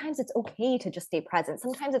like sometimes it's okay to just stay present.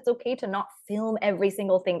 Sometimes it's okay to not film every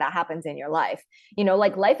single thing that happens in your life.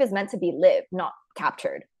 Like life is meant to be lived, not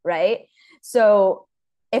captured, right? So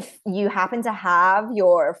if you happen to have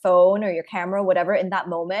your phone or your camera, whatever, in that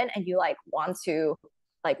moment, and you like want to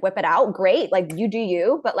like whip it out, great, like you do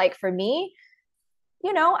you. But like for me,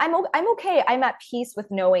 I'm okay. I'm at peace with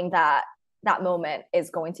knowing that that moment is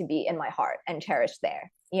going to be in my heart and cherished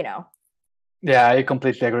there. Yeah, I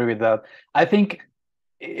completely agree with that. I think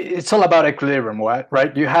it's all about equilibrium,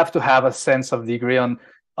 right? You have to have a sense of degree on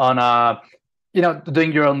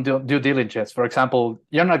doing your own due diligence. For example,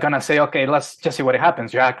 you're not gonna say, okay, let's just see what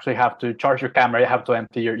happens. You actually have to charge your camera. You have to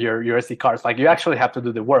empty your SD cards. Like, you actually have to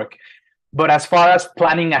do the work. But as far as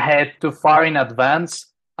planning ahead too far in advance,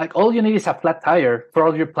 like, all you need is a flat tire for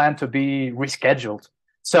all your plan to be rescheduled.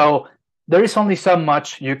 So there is only so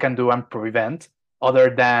much you can do and prevent, other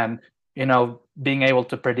than being able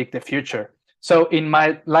to predict the future. So in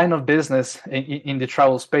my line of business in the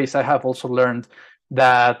travel space, I have also learned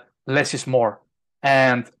that less is more,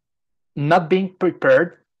 and not being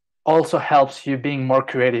prepared also helps you being more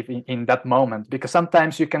creative in that moment, because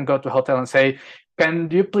sometimes you can go to a hotel and say, can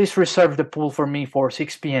you please reserve the pool for me for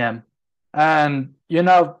 6 p.m. and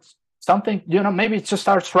something, maybe it just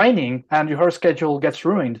starts raining and your whole schedule gets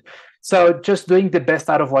ruined. So just doing the best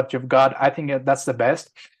out of what you've got, I think that's the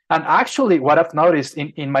best. And actually, what I've noticed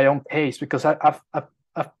in my own case, because I've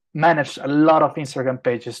managed a lot of Instagram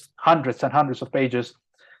pages, hundreds and hundreds of pages,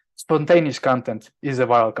 spontaneous content is the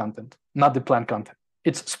viral content, not the planned content.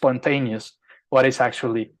 It's spontaneous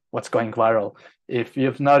what's going viral. If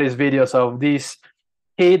you've noticed videos of this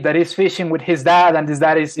kid that is fishing with his dad, and his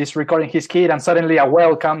dad is recording his kid, and suddenly a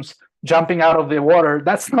whale comes jumping out of the water,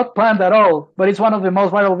 that's not planned at all, but it's one of the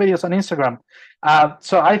most viral videos on Instagram.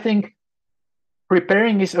 So I think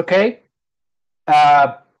preparing is okay.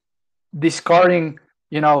 Discarding,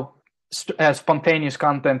 spontaneous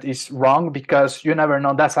content is wrong, because you never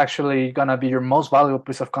know, that's actually gonna be your most valuable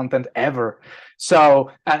piece of content ever. So,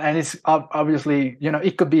 and it's obviously,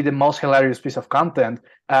 it could be the most hilarious piece of content.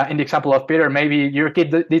 In the example of Peter, maybe your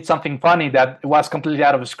kid did something funny that was completely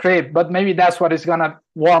out of script, but maybe that's what is gonna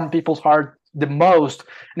warm people's heart the most,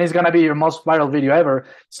 and it's gonna be your most viral video ever.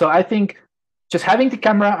 So I think just having the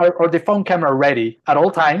camera or the phone camera ready at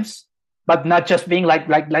all times, but not just being like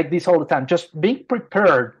this all the time, just being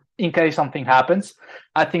prepared in case something happens.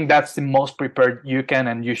 I think that's the most prepared you can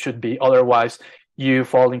and you should be. Otherwise, you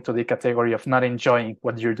fall into the category of not enjoying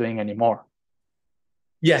what you're doing anymore.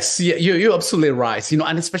 Yes, you're absolutely right.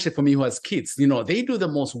 And especially for me who has kids, they do the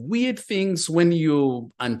most weird things when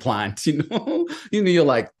you unplanned, you're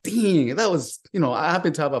like, dang, that was, I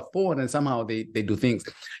happen to have a phone and somehow they do things.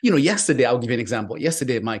 Yesterday, I'll give you an example.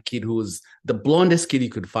 Yesterday, my kid, who's the blondest kid you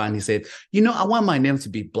could find, he said, I want my name to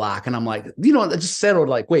be Black. And I'm like, I just settled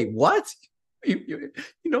like, wait, what? And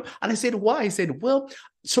I said, why? He said, well,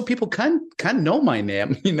 so people can know my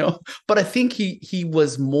name, but I think he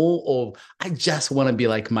was more of, I just want to be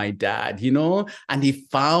like my dad, and he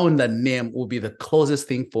found that name would be the closest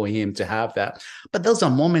thing for him to have that. But those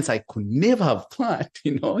are moments I could never have planned,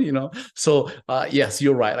 So yes,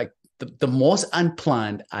 you're right. Like the most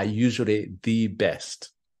unplanned are usually the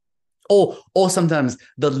best. Or sometimes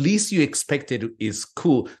the least you expected is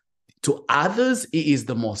cool. To others, it is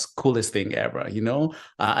the most coolest thing ever,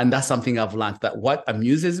 and that's something I've learned, that what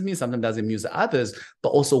amuses me sometimes doesn't amuse others, but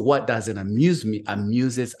also what doesn't amuse me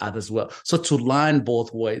amuses others well. So to learn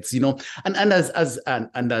both ways, and as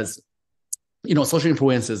social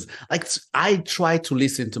influencers, like I try to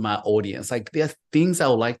listen to my audience. Like there are things I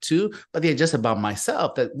would like to, but they're just about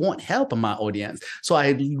myself that won't help my audience. So I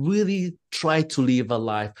really try to live a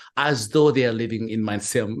life as though they are living in my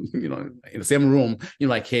same, in the same room.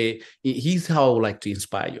 Like, hey, here's how I would like to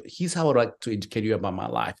inspire you. Here's how I would like to educate you about my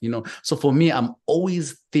life. So for me, I'm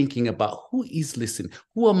always thinking about who is listening,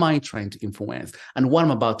 who am I trying to influence, and what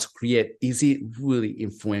I'm about to create. Is it really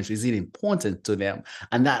influential? Is it important to them?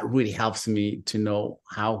 And that really helps me to know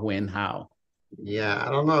how, when, how. Yeah, I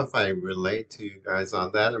don't know if I relate to you guys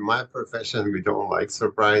on that. In my profession, we don't like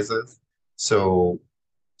surprises. So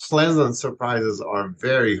pleasant surprises are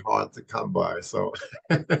very hard to come by. So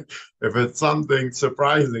if it's something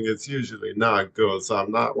surprising, it's usually not good. So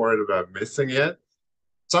I'm not worried about missing it.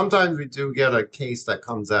 Sometimes we do get a case that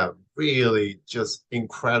comes out really just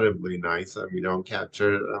incredibly nice and we don't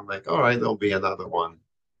capture it. I'm like, all right, there'll be another one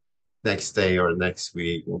next day or next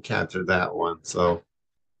week. We'll capture that one. So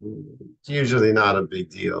it's usually not a big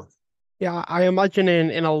deal. Yeah, I imagine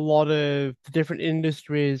in a lot of different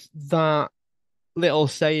industries, that little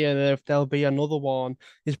saying, if there'll be another one,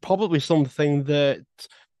 is probably something that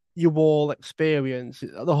you all experience.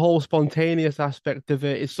 The whole spontaneous aspect of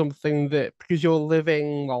it is something that, because you're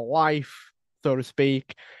living a life, so to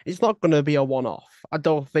speak, it's not going to be a one-off. I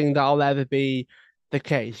don't think that'll ever be the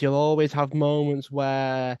case. You'll always have moments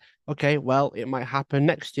where, okay, well, it might happen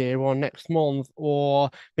next year or next month, or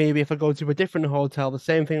maybe if I go to a different hotel, the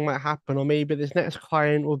same thing might happen, or maybe this next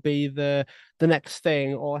client will be the next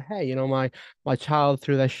thing, or hey, my child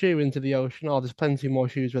threw their shoe into the ocean. Oh, there's plenty more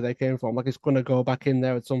shoes where they came from. Like, it's going to go back in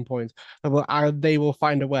there at some point. They will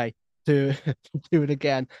find a way. to do it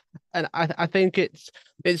again. And I think it's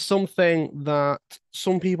something that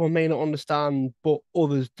some people may not understand, but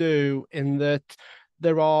others do, in that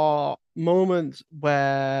there are moments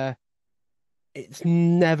where it's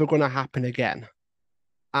never going to happen again.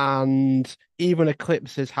 And even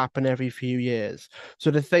eclipses happen every few years.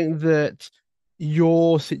 So to think that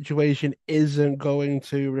your situation isn't going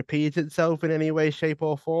to repeat itself in any way, shape,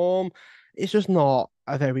 or form, it's just not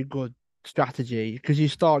a very good strategy, because you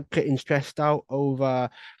start getting stressed out over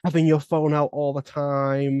having your phone out all the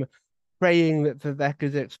time, praying that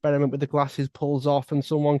Viveca's experiment with the glasses pulls off and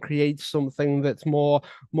someone creates something that's more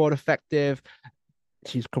effective.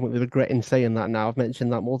 She's currently regretting saying that now. I've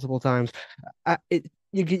mentioned that multiple times.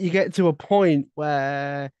 You get to a point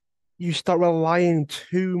where you start relying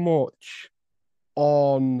too much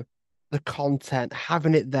on the content,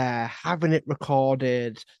 having it there, having it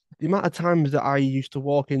recorded. The amount of times that I used to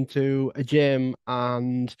walk into a gym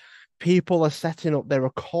and people are setting up their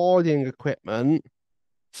recording equipment,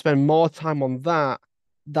 spend more time on that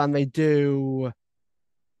than they do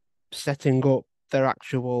setting up their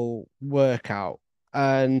actual workout.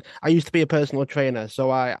 And I used to be a personal trainer,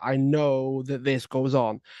 so I know that this goes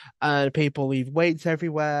on. And people leave weights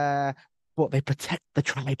everywhere, but they protect the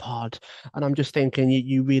tripod. And I'm just thinking,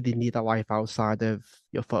 you really need a life outside of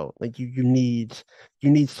your phone. Like you need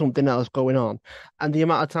something else going on. And the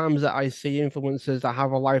amount of times that I see influencers that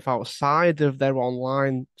have a life outside of their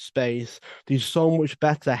online space do so much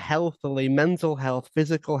better healthily, mental health,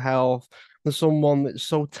 physical health, than someone that's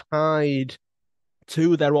so tied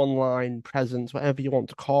to their online presence, whatever you want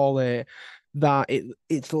to call it, that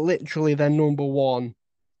it's literally their number one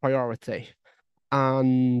priority.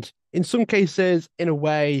 And in some cases, in a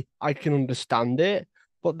way, I can understand it.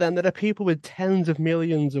 But then there are people with tens of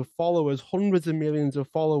millions of followers, hundreds of millions of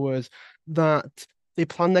followers, that they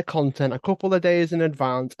plan their content a couple of days in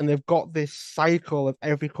advance, and they've got this cycle of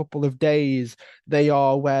every couple of days they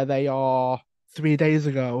are where they are 3 days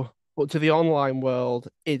ago. But to the online world,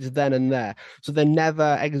 it's then and there. So they're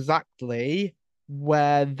never exactly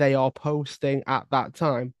where they are posting at that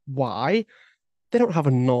time. Why? They don't have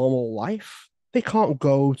a normal life. They can't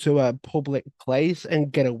go to a public place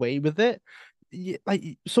and get away with it.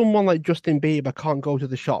 Like someone like Justin Bieber can't go to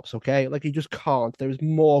the shops, okay? Like he just can't. There's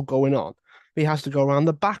more going on. He has to go around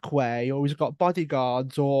the back way, or he's got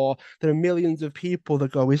bodyguards, or there are millions of people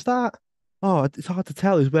that go, is that? Oh, it's hard to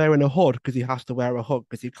tell. He's wearing a hood because he has to wear a hood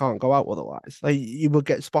because he can't go out otherwise. Like he will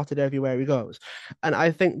get spotted everywhere he goes. And I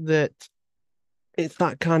think that it's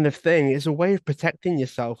that kind of thing. It's a way of protecting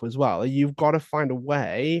yourself as well. You've got to find a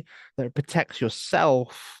way that protects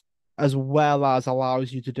yourself as well as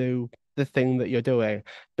allows you to do the thing that you're doing.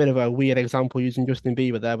 Bit of a weird example using Justin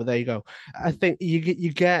Bieber there, but there you go. I think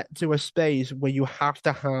you get to a space where you have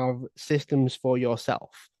to have systems for yourself.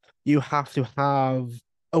 You have to have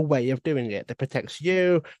a way of doing it that protects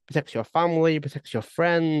you, protects your family, protects your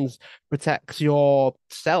friends, protects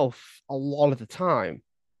yourself a lot of the time.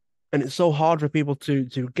 And it's so hard for people to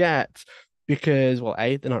get, because, well,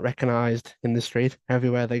 A, they're not recognized in the street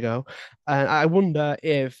everywhere they go. And I wonder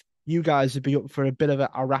if you guys would be up for a bit of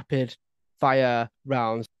a rapid fire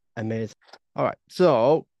round. Amazing. All right.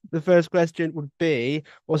 So the first question would be,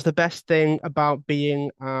 what's the best thing about being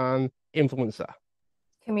an influencer?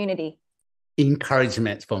 Community.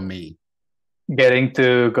 Encouragement for me. Getting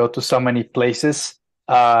to go to so many places,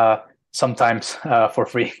 sometimes for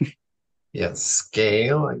free. Yeah,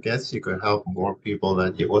 scale. I guess you could help more people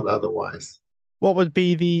than you would otherwise. What would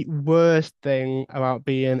be the worst thing about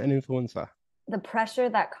being an influencer? The pressure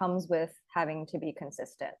that comes with having to be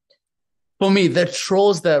consistent. For me, the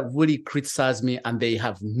trolls that really criticize me and they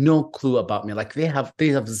have no clue about me, like they have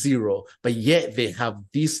zero, but yet they have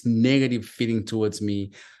this negative feeling towards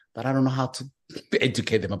me that I don't know how to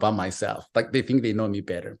educate them about myself. Like they think they know me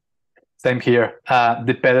better. Same here.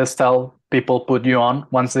 The pedestal people put you on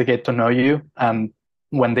once they get to know you, and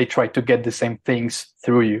when they try to get the same things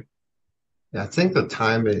through you. Yeah, I think the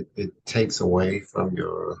time it takes away from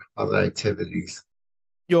your other activities.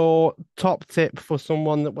 Your top tip for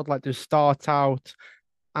someone that would like to start out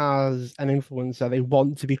as an influencer, they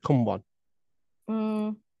want to become one?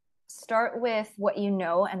 Start with what you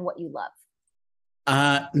know and what you love.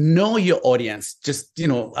 Know your audience. Just,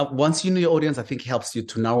 once you know your audience, I think it helps you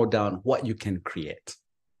to narrow down what you can create.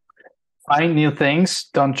 Find new things.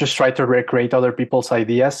 Don't just try to recreate other people's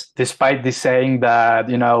ideas, despite the saying that,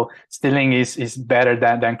 stealing is better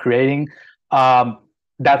than creating.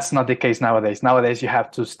 That's not the case nowadays. Nowadays, you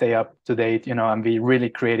have to stay up to date, and be really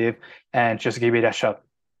creative and just give it a shot.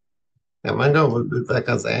 And I know with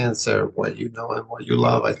Viveca's answer, what you know and what you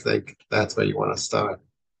love, I think that's where you want to start.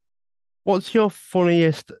 What's your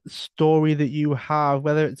funniest story that you have,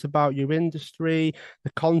 whether it's about your industry,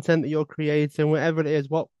 the content that you're creating, whatever it is?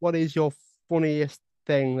 What is your funniest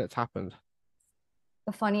thing that's happened?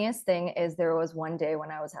 The funniest thing is there was one day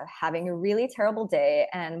when I was having a really terrible day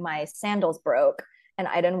and my sandals broke and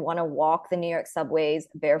I didn't want to walk the New York subways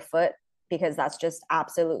barefoot because that's just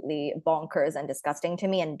absolutely bonkers and disgusting to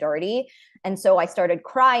me and dirty. And so I started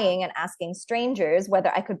crying and asking strangers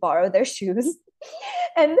whether I could borrow their shoes.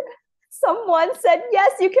 And someone said,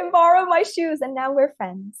 "Yes, you can borrow my shoes." And now we're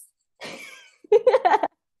friends.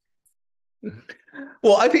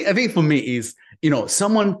 Well, I think for me is,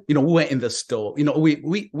 someone, we were in the store,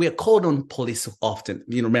 we are called on police often.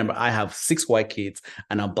 Remember, I have 6 white kids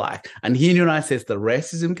and I'm black. And here in the United States, the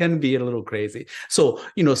racism can be a little crazy. So,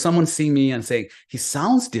 someone seeing me and saying, he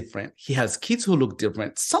sounds different. He has kids who look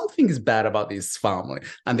different. Something is bad about this family.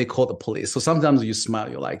 And they call the police. So sometimes you smile,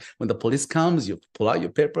 you're like, when the police comes, you pull out your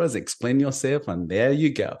papers, explain yourself, and there you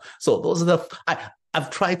go. So those are I've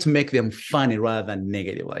tried to make them funny rather than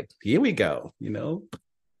negative. Like, here we go.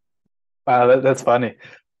 Wow, that's funny.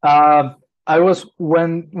 I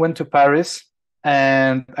went to Paris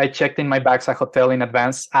and I checked in my bags at hotel in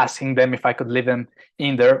advance, asking them if I could leave them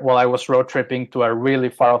in there while I was road tripping to a really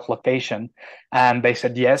far off location. And they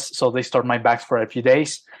said yes. So they stored my bags for a few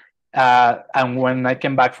days. And when I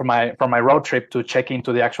came back from my road trip to check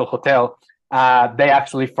into the actual hotel, they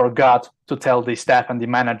actually forgot to tell the staff and the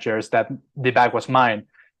managers that the bag was mine.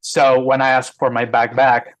 So when I asked for my bag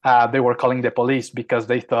back, they were calling the police because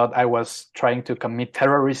they thought I was trying to commit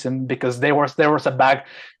terrorism because there was a bag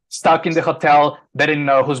stuck in the hotel. They didn't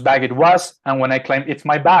know whose bag it was. And when I claimed it's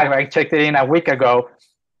my bag, I checked it in a week ago.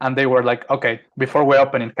 And they were like, okay, before we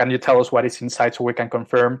open it, can you tell us what is inside so we can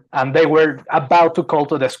confirm? And they were about to call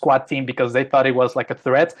to the SWAT team because they thought it was like a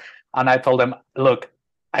threat. And I told them, look,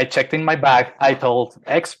 I checked in my bag. I told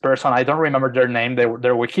X person, I don't remember their name. They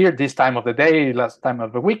were here this time of the day, last time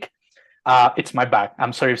of the week. It's my bag.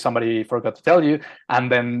 I'm sorry if somebody forgot to tell you. And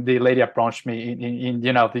then the lady approached me in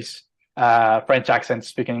this French accent,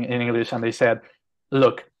 speaking in English, and they said,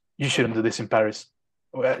 "Look, you shouldn't do this in Paris.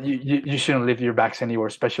 You shouldn't leave your bags anywhere,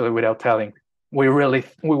 especially without telling. We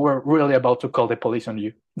were really about to call the police on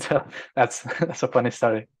you." So that's a funny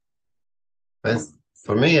story.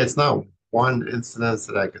 For me, it's not one incident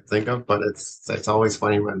that I could think of, but it's always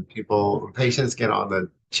funny when patients get on the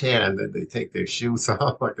chair and then they take their shoes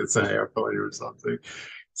off like it's an airplane or something.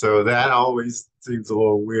 So that always seems a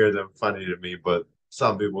little weird and funny to me, but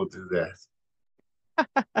some people do that.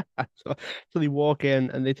 So they walk in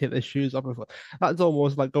and they take their shoes off. That's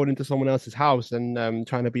almost like going into someone else's house and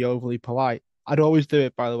trying to be overly polite. I'd always do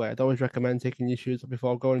it, by the way. I'd always recommend taking your shoes off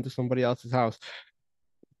before going into somebody else's house.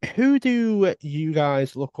 Who do you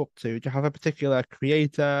guys look up to? Do you have a particular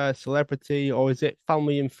creator, celebrity, or is it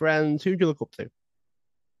family and friends? Who do you look up to?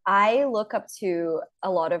 I look up to a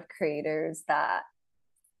lot of creators that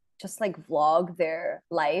just like vlog their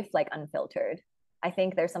life like unfiltered. I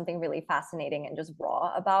think there's something really fascinating and just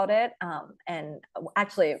raw about it. And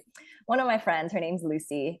actually, one of my friends, her name's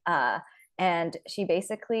Lucy, and she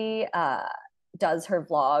basically does her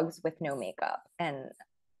vlogs with no makeup. And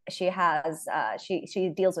she has she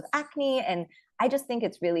deals with acne, and I just think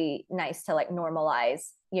it's really nice to like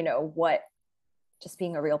normalize what just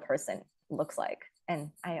being a real person looks like, and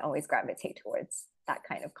I always gravitate towards that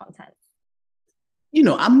kind of content.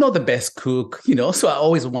 I'm not the best cook, so I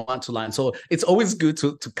always want to learn. So it's always good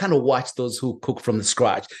to kind of watch those who cook from the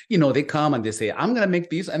scratch. They come and they say, I'm going to make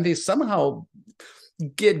this, and they somehow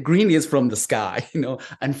get greenies from the sky,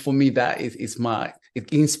 and for me, that is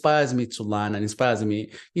it inspires me to learn and inspires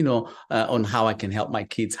me, on how I can help my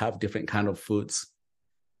kids have different kind of foods.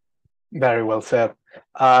 Very well said.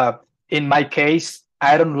 In my case,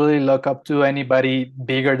 I don't really look up to anybody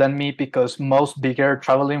bigger than me because most bigger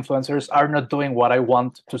travel influencers are not doing what I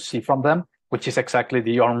want to see from them, which is exactly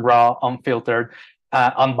the raw, unfiltered,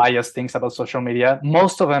 unbiased things about social media.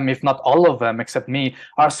 Most of them, if not all of them, except me,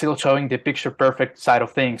 are still showing the picture perfect side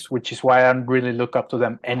of things, which is why I don't really look up to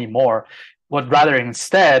them anymore. But rather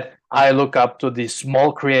instead, I look up to these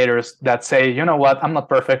small creators that say, you know what, I'm not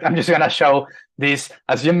perfect. I'm just going to show this.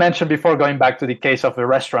 As you mentioned before, going back to the case of the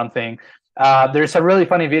restaurant thing, there's a really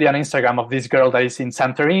funny video on Instagram of this girl that is in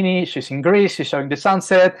Santorini. She's in Greece. She's showing the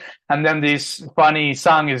sunset. And then this funny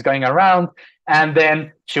song is going around. And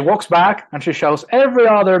then she walks back and she shows every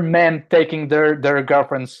other man taking their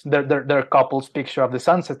girlfriends, their couple's picture of the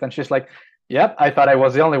sunset. And she's like, yep, I thought I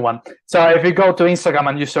was the only one. So if you go to Instagram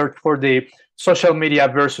and you search for the social media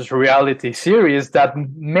versus reality series that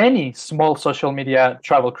many small social media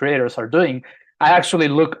travel creators are doing, I actually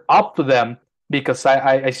look up to them because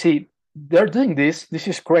I see they're doing this. This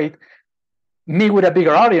is great. me with a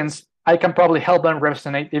bigger audience, I can probably help them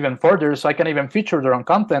resonate even further. So I can even feature their own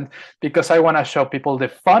content because I want to show people the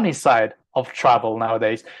funny side of travel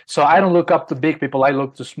nowadays. So I don't look up to big people. I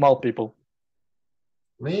look to small people.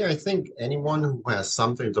 Me, I think anyone who has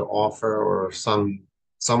something to offer or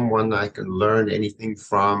someone I can learn anything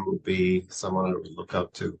from would be someone I would look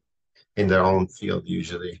up to in their own field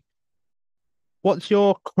usually. What's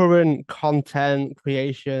your current content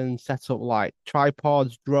creation setup like?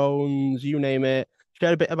 Tripods, drones, you name it.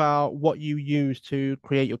 Share a bit about what you use to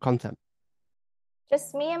create your content.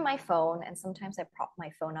 Just me and my phone, and sometimes I prop my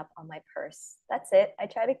phone up on my purse. That's it. I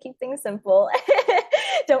try to keep things simple.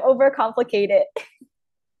 Don't overcomplicate it.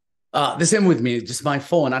 The same with me, just my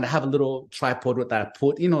phone. I have a little tripod with that I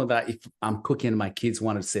put, that if I'm cooking and my kids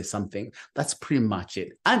want to say something, that's pretty much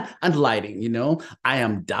it. And lighting, I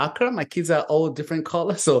am darker. My kids are all different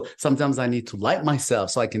colors. So sometimes I need to light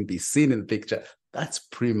myself so I can be seen in the picture. That's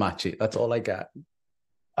pretty much it. That's all I got.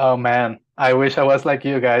 Oh man, I wish I was like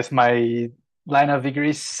you guys. My line of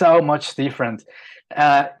degree is so much different.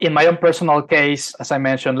 In my own personal case, as I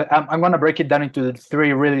mentioned, I'm going to break it down into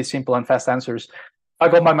 3 really simple and fast answers. I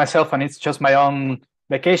go by myself and it's just my own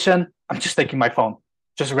vacation, I'm just taking my phone,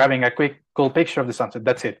 just grabbing a quick, cool picture of the sunset.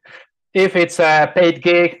 That's it. If it's a paid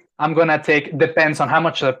gig, I'm going to take, depends on how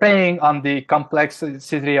much they're paying, on the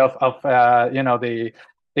complexity of the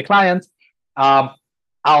client.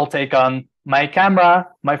 I'll take on my camera,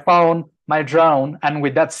 my phone, my drone. And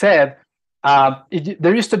with that said,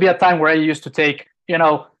 there used to be a time where I used to take,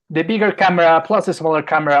 the bigger camera plus the smaller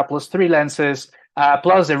camera plus 3 lenses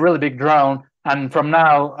plus a really big drone. And from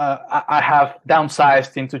now, I have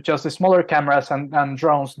downsized into just the smaller cameras and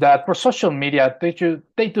drones that for social media, they do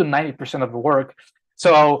 90% of the work.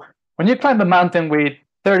 So when you climb a mountain with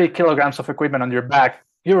 30 kilograms of equipment on your back,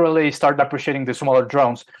 you really start appreciating the smaller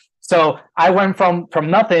drones. So I went from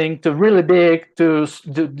nothing to really big to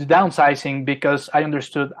downsizing because I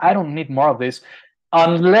understood I don't need more of this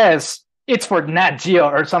unless it's for Nat Geo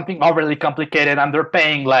or something overly complicated and they're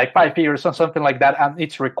paying like 5 figures or something like that and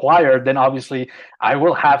it's required, then obviously I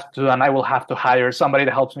will have to hire somebody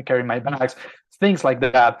that helps me carry my bags, things like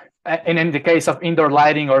that. And in the case of indoor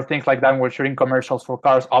lighting or things like that, when we're shooting commercials for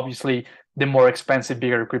cars, obviously the more expensive,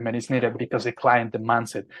 bigger equipment is needed because the client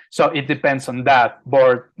demands it. So it depends on that.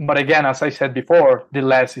 But again, as I said before, the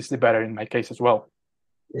less is the better in my case as well.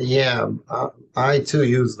 Yeah, I too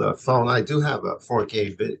use the phone. I do have a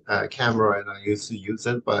 4K camera and I used to use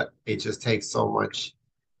it, but it just takes so much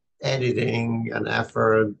editing and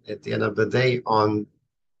effort at the end of the day on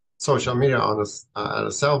social media on a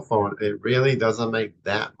cell phone. It really doesn't make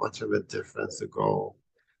that much of a difference to go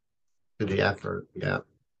to the effort. Yeah.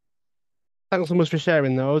 Thanks so much for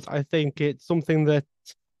sharing those. I think it's something that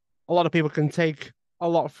a lot of people can take a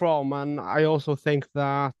lot from. And I also think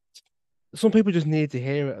that some people just need to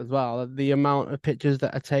hear it as well. The amount of pictures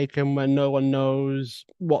that are taken when no one knows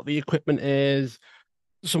what the equipment is,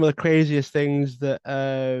 some of the craziest things that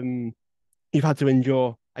you've had to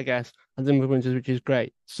endure, I guess, as influencers, which is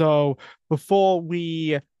great. So before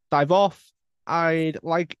we dive off, I'd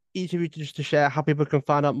like each of you just to share how people can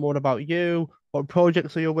find out more about you, what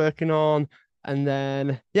projects are you working on, and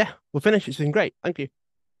then, yeah, we'll finish. It's been great. Thank you.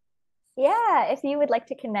 Yeah, if you would like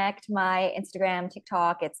to connect, my Instagram,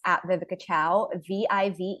 TikTok, it's at Viveca Chow,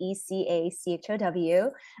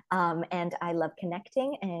 VIVECACHOW. And I love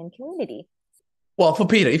connecting and community. Well, for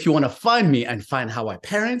Peter, if you want to find me and find how I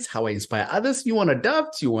parent, how I inspire others, you want to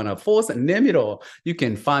adopt, you want to force and name it all, you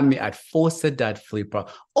can find me at forcer.flipper,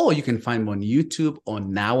 or you can find me on YouTube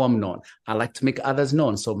on Now I'm Known. I like to make others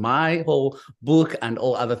known. So my whole book and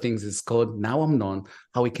all other things is called Now I'm Known,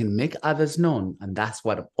 how we can make others known. And that's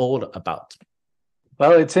what I'm all about.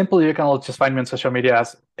 Well, it's simple. You can just find me on social media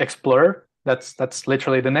as Explorer. That's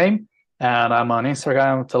literally the name. And I'm on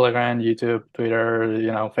Instagram, Telegram, YouTube, Twitter,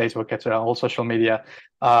 Facebook, etc., all social media.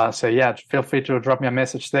 So yeah, feel free to drop me a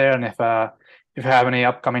message there. And if you have any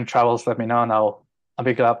upcoming travels, let me know, and I'll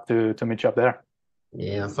be glad to meet you up there.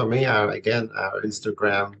 Yeah, for me, our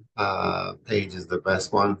Instagram page is the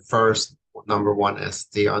best one. First,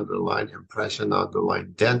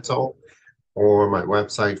 #1ST_impression_dental, or my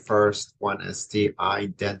website first,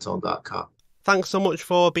 1stidental.com. Thanks so much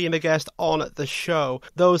for being a guest on the show.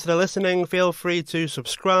 Those that are listening, feel free to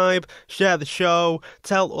subscribe, share the show,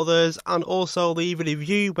 tell others, and also leave a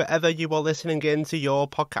review wherever you are listening into your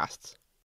podcasts.